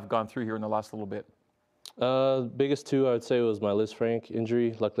what you have gone through here in the last little bit. Biggest two, I would say, was my Liz Frank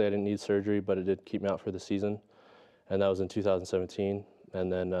injury. Luckily, I didn't need surgery, but it did keep me out for the season, and that was in 2017.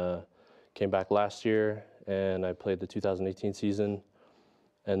 And then came back last year, and I played the 2018 season.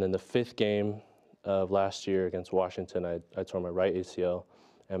 And then the 5th game of last year against Washington, I tore my right ACL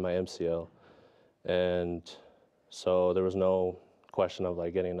and my MCL. And so there was no question of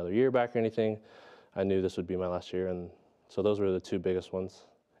like getting another year back or anything. I knew this would be my last year, and so those were the 2 biggest ones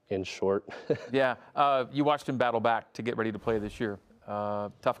in short. Yeah, you watched him battle back to get ready to play this year.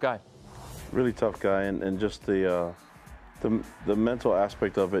 Tough guy. Really tough guy, and just the mental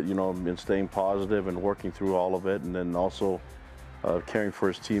aspect of it, you know, and staying positive and working through all of it, and then also caring for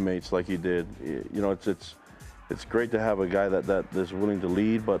his teammates like he did. You know, it's great to have a guy that is willing to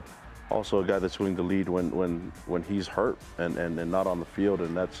lead, but also a guy that's willing to lead when he's hurt and not on the field,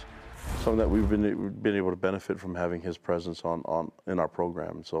 and that's something that we've been able to benefit from, having his presence in our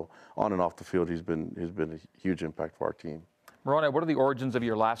program. So on and off the field, he's been a huge impact for our team. Moroni, what are the origins of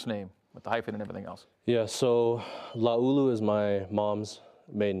your last name with the hyphen and everything else? Yeah, so Laulu is my mom's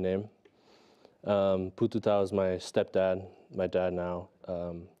maiden name. Pututa is my stepdad, my dad now.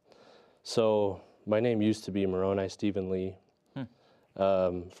 So my name used to be Moroni Stephen Lee,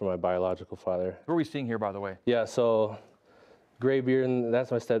 from my biological father. Who are we seeing here, by the way? Yeah, so gray beard, and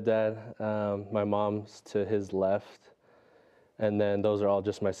that's my stepdad. My mom's to his left. And then those are all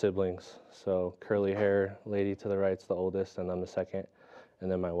just my siblings. So curly hair lady to the right's the oldest, and I'm the second.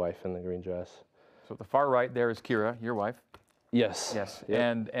 And then my wife in the green dress. So at the far right there is Kira, your wife. Yes. Yes.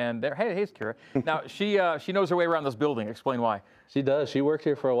 Yep. And there, hey, here's Kira. Now she knows her way around this building. Explain why. She does. She worked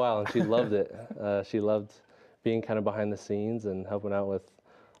here for a while, and she loved it. She loved being kind of behind the scenes and helping out with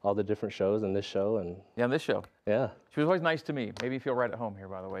all the different shows and this show. And yeah, this show. Yeah. She was always nice to me. Made me feel right at home here,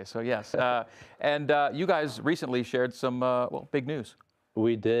 by the way. So yes. And you guys recently shared some well, big news.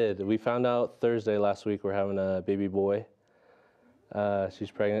 We did. We found out Thursday last week we're having a baby boy.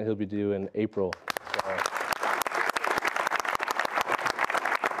 She's pregnant. He'll be due in April. So.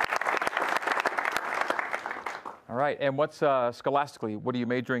 All right. And what's scholastically? What are you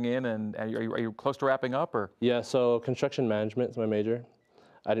majoring in? And are you close to wrapping up, or? Yeah. So construction management is my major.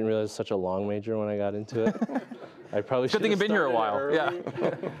 I didn't realize it's such a long major when I got into it. I probably should. Good thing you've been here a while. Yeah.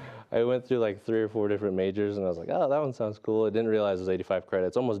 I went through like 3 or 4 different majors, and I was like, oh, that one sounds cool. I didn't realize it was 85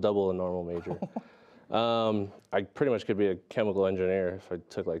 credits, almost double a normal major. I pretty much could be a chemical engineer if I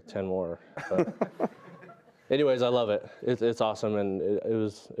took like 10 more. But anyways, I love it. It's awesome, and it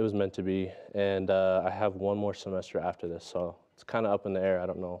was meant to be. And I have 1 more semester after this, so it's kind of up in the air. I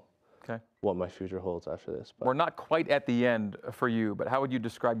don't know what my future holds after this. But. We're not quite at the end for you, but how would you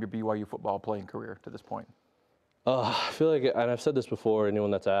describe your BYU football playing career to this point? I feel like, and I've said this before, anyone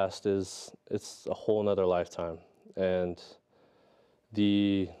that's asked, it's a whole nother lifetime. And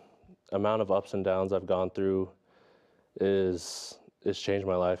the amount of ups and downs I've gone through is changed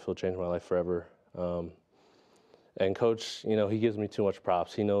my life. It'll change my life forever. And Coach, you know, he gives me too much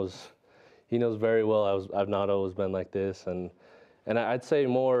props. He knows very well I've not always been like this. And I'd say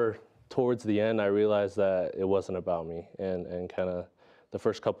more towards the end, I realized that it wasn't about me. And kind of the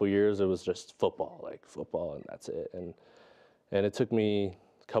first couple years, it was just football, and that's it. And it took me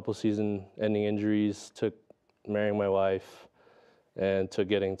a couple season-ending injuries, took marrying my wife, and took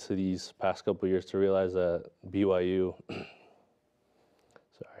getting to these past couple years to realize that BYU,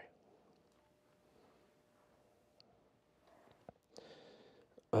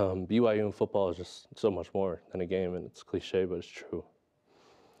 BYU in football is just so much more than a game, and it's cliche, but it's true.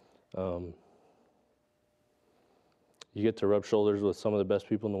 You get to rub shoulders with some of the best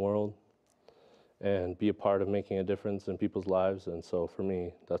people in the world and be a part of making a difference in people's lives. And so for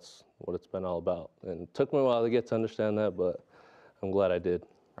me, that's what it's been all about. And it took me a while to get to understand that, but I'm glad I did.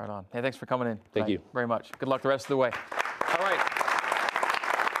 Right on. Hey, thanks for coming in. Thank you very much. Good luck the rest of the way. All right.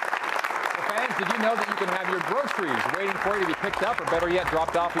 So fans, did you know that you can have your groceries waiting for you to be picked up, or better yet,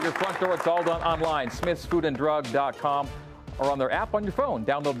 dropped off at your front door? It's all done online, smithsfoodanddrug.com. or on their app on your phone.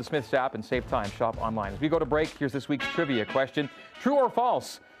 Download the Smiths app and save time. Shop online. As we go to break, here's this week's trivia question. True or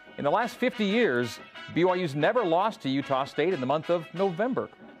false? In the last 50 years, BYU's never lost to Utah State in the month of November.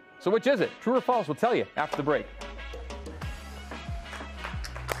 So which is it? True or false? We'll tell you after the break.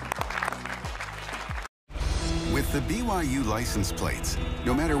 With the BYU license plates,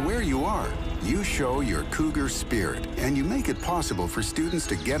 no matter where you are, you show your Cougar spirit, and you make it possible for students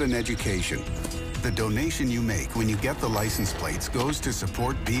to get an education. The donation you make when you get the license plates goes to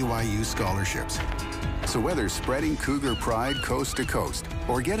support BYU scholarships. So whether spreading Cougar pride coast to coast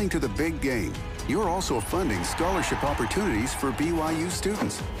or getting to the big game, you're also funding scholarship opportunities for BYU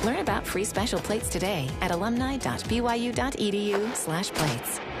students. Learn about free special plates today at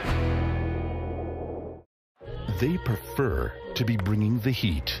alumni.byu.edu/plates. They prefer to be bringing the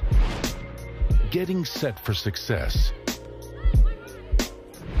heat, getting set for success,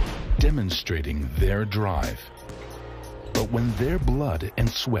 demonstrating their drive. But when their blood and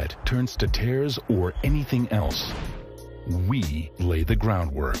sweat turns to tears or anything else, we lay the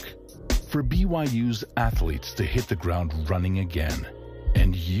groundwork for BYU's athletes to hit the ground running again,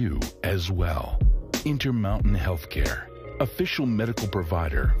 and you as well. Intermountain Healthcare, official medical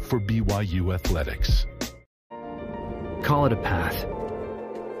provider for BYU athletics. Call it a path,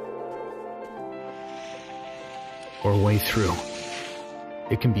 or way through.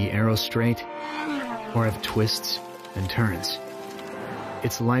 It can be arrow straight, or have twists and turns.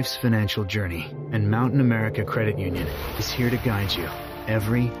 It's life's financial journey, and Mountain America Credit Union is here to guide you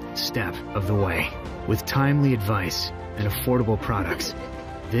every step of the way. With timely advice and affordable products,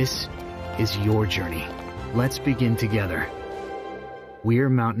 this is your journey. Let's begin together. We're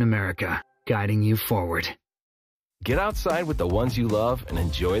Mountain America, guiding you forward. Get outside with the ones you love and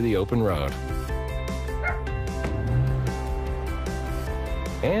enjoy the open road.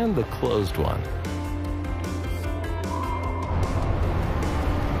 And the closed one.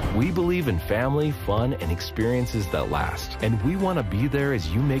 We believe in family, fun, and experiences that last. And we want to be there as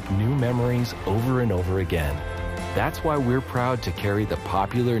you make new memories over and over again. That's why we're proud to carry the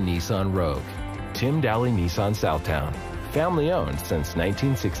popular Nissan Rogue. Tim Daly Nissan Southtown. Family owned since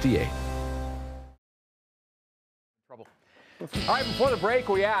 1968. All right, before the break,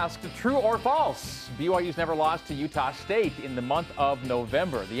 we asked, true or false? BYU's never lost to Utah State in the month of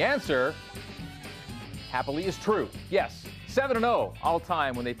November. The answer, happily, is true. Yes, 7-0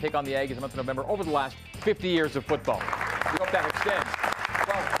 all-time when they take on the Aggies in the month of November over the last 50 years of football. We hope that extends.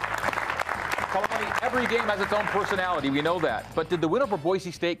 Well, Kalani, every game has its own personality. We know that. But did the win over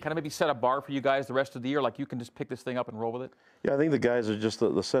Boise State kind of maybe set a bar for you guys the rest of the year? Like you can just pick this thing up and roll with it? Yeah, I think the guys are just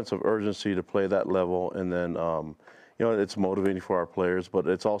the sense of urgency to play that level, and then you know, it's motivating for our players, but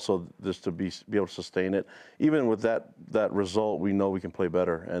it's also just to be able to sustain it. Even with that result, we know we can play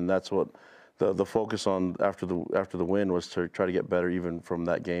better, and that's what the focus on after the win was, to try to get better even from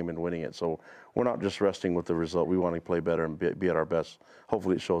that game and winning it. So we're not just resting with the result. We want to play better and be at our best.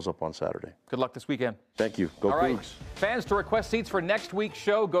 Hopefully it shows up on Saturday. Good luck this weekend. Thank you. Go Cougs. Right. Fans, to request seats for next week's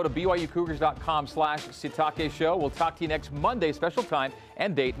show, go to BYUCougars.com/Sitake Show. We'll talk to you next Monday, special time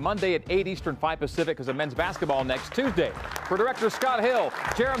and date, Monday at 8 Eastern, 5 Pacific, because of men's basketball next Tuesday. For Director Scott Hill,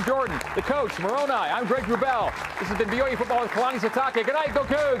 Jerem Jordan, the coach, Moroni, I'm Greg Wrubell. This has been BYU Football with Kalani Sitake. Good night, go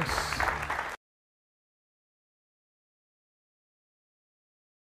Cougs!